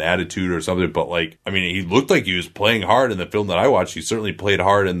some kind of an attitude or something. But he looked like he was playing hard in the film that I watched. He certainly played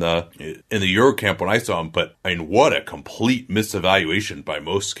hard in the Eurocamp when I saw him. But I mean, what a complete misevaluation by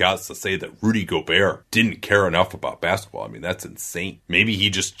most scouts to say that Rudy Gobert didn't care enough about basketball. I mean, that's insane. Maybe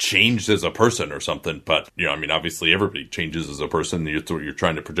he just changed as a person or something. But obviously everybody changes as a person. That's what you're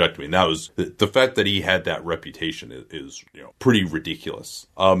trying to project. I mean, that was the fact that he had that reputation is pretty ridiculous.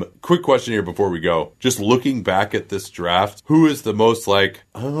 Quick question here before we go. Just looking back at this draft, who is the most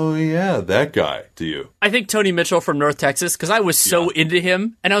oh yeah, that guy to you? I think Tony Mitchell from North Texas, because I was so into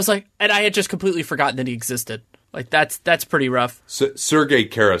him, and I was and I had just completely forgotten that he existed. That's pretty rough. Sergei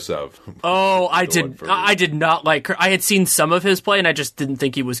Karasev. Oh, I did not like her. I had seen some of his play, and I just didn't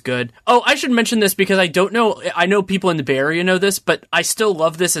think he was good. Oh, I should mention this because I know people in the Bay Area know this, but I still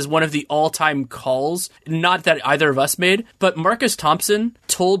love this as one of the all-time calls. Not that either of us made, but Marcus Thompson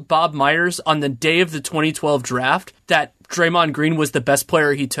told Bob Myers on the day of the 2012 draft that Draymond Green was the best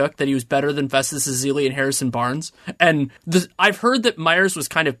player he took, that he was better than Festus Ezeli and Harrison Barnes. And I've heard that Myers was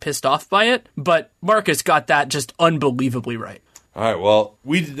kind of pissed off by it, but Marcus got that just unbelievably right. All right, well,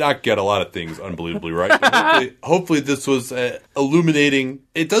 we did not get a lot of things unbelievably right. But hopefully this was illuminating.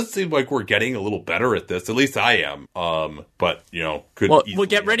 It does seem like we're getting a little better at this. At least I am. But, we'll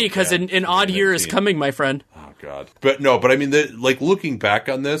get ready because an odd year is coming, my friend. Oh, God. But I mean, looking back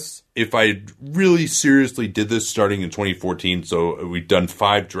on this, if I really seriously did this starting in 2014, so we've done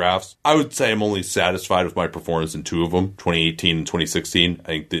 5 drafts, I would say I'm only satisfied with my performance in 2 of them, 2018 and 2016. I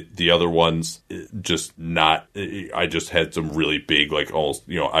think the other ones, just not, I just had some really big, almost,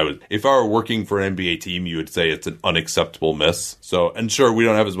 if I were working for an NBA team, you would say it's an unacceptable miss. So, and sure, we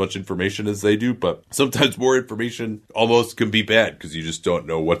don't have as much information as they do, but sometimes more information almost can be bad because you just don't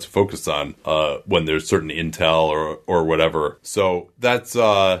know what to focus on when there's certain intel or whatever. So that's,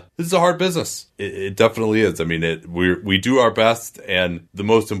 this is a hard business. It definitely is. I mean, we do our best, and the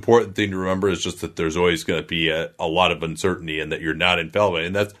most important thing to remember is just that there's always going to be a lot of uncertainty, and that you're not infallible.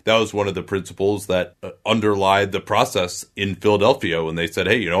 And that was one of the principles that underlie the process in Philadelphia when they said,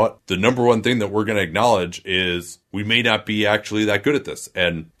 hey, you know what? The number one thing that we're going to acknowledge is we may not be actually that good at this.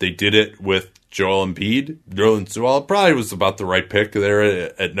 And they did it with Joel Embiid. Nerlens Noel probably was about the right pick there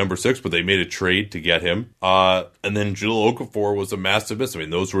at number 6, but they made a trade to get him. And then Jahlil Okafor was a massive miss. I mean,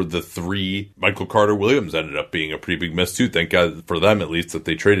 those were the 3. Michael Carter-Williams ended up being a pretty big miss too. Thank God for them, at least, that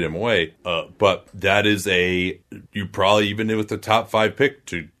they traded him away. But that is you probably, even with the top 5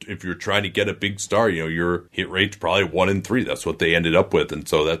 pick, if you're trying to get a big star, your hit rate's probably 1 in 3. That's what they ended up with. And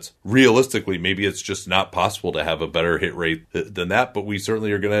so that's realistically, maybe it's just not possible to have a better hit rate than that, but we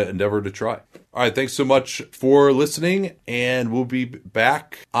certainly are going to endeavor to try. All right, thanks so much for listening, and we'll be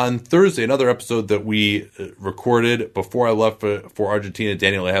back on Thursday, another episode that we recorded before I left for Argentina.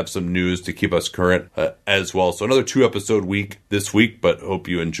 Daniel, I have some news to keep us current as well. So another 2-episode week this week, but hope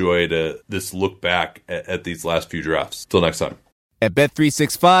you enjoyed this look back at these last few drafts. Till next time. At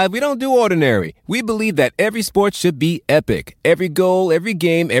Bet365, we don't do ordinary. We believe that every sport should be epic. Every goal, every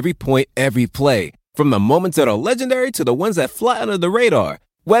game, every point, every play. From the moments that are legendary to the ones that fly under the radar.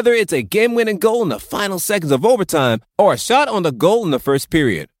 Whether it's a game-winning goal in the final seconds of overtime or a shot on the goal in the first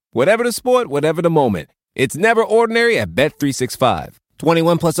period. Whatever the sport, whatever the moment. It's never ordinary at Bet365.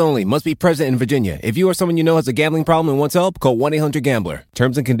 21 plus only. Must be present in Virginia. If you or someone you know has a gambling problem and wants help, call 1-800-GAMBLER.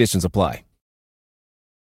 Terms and conditions apply.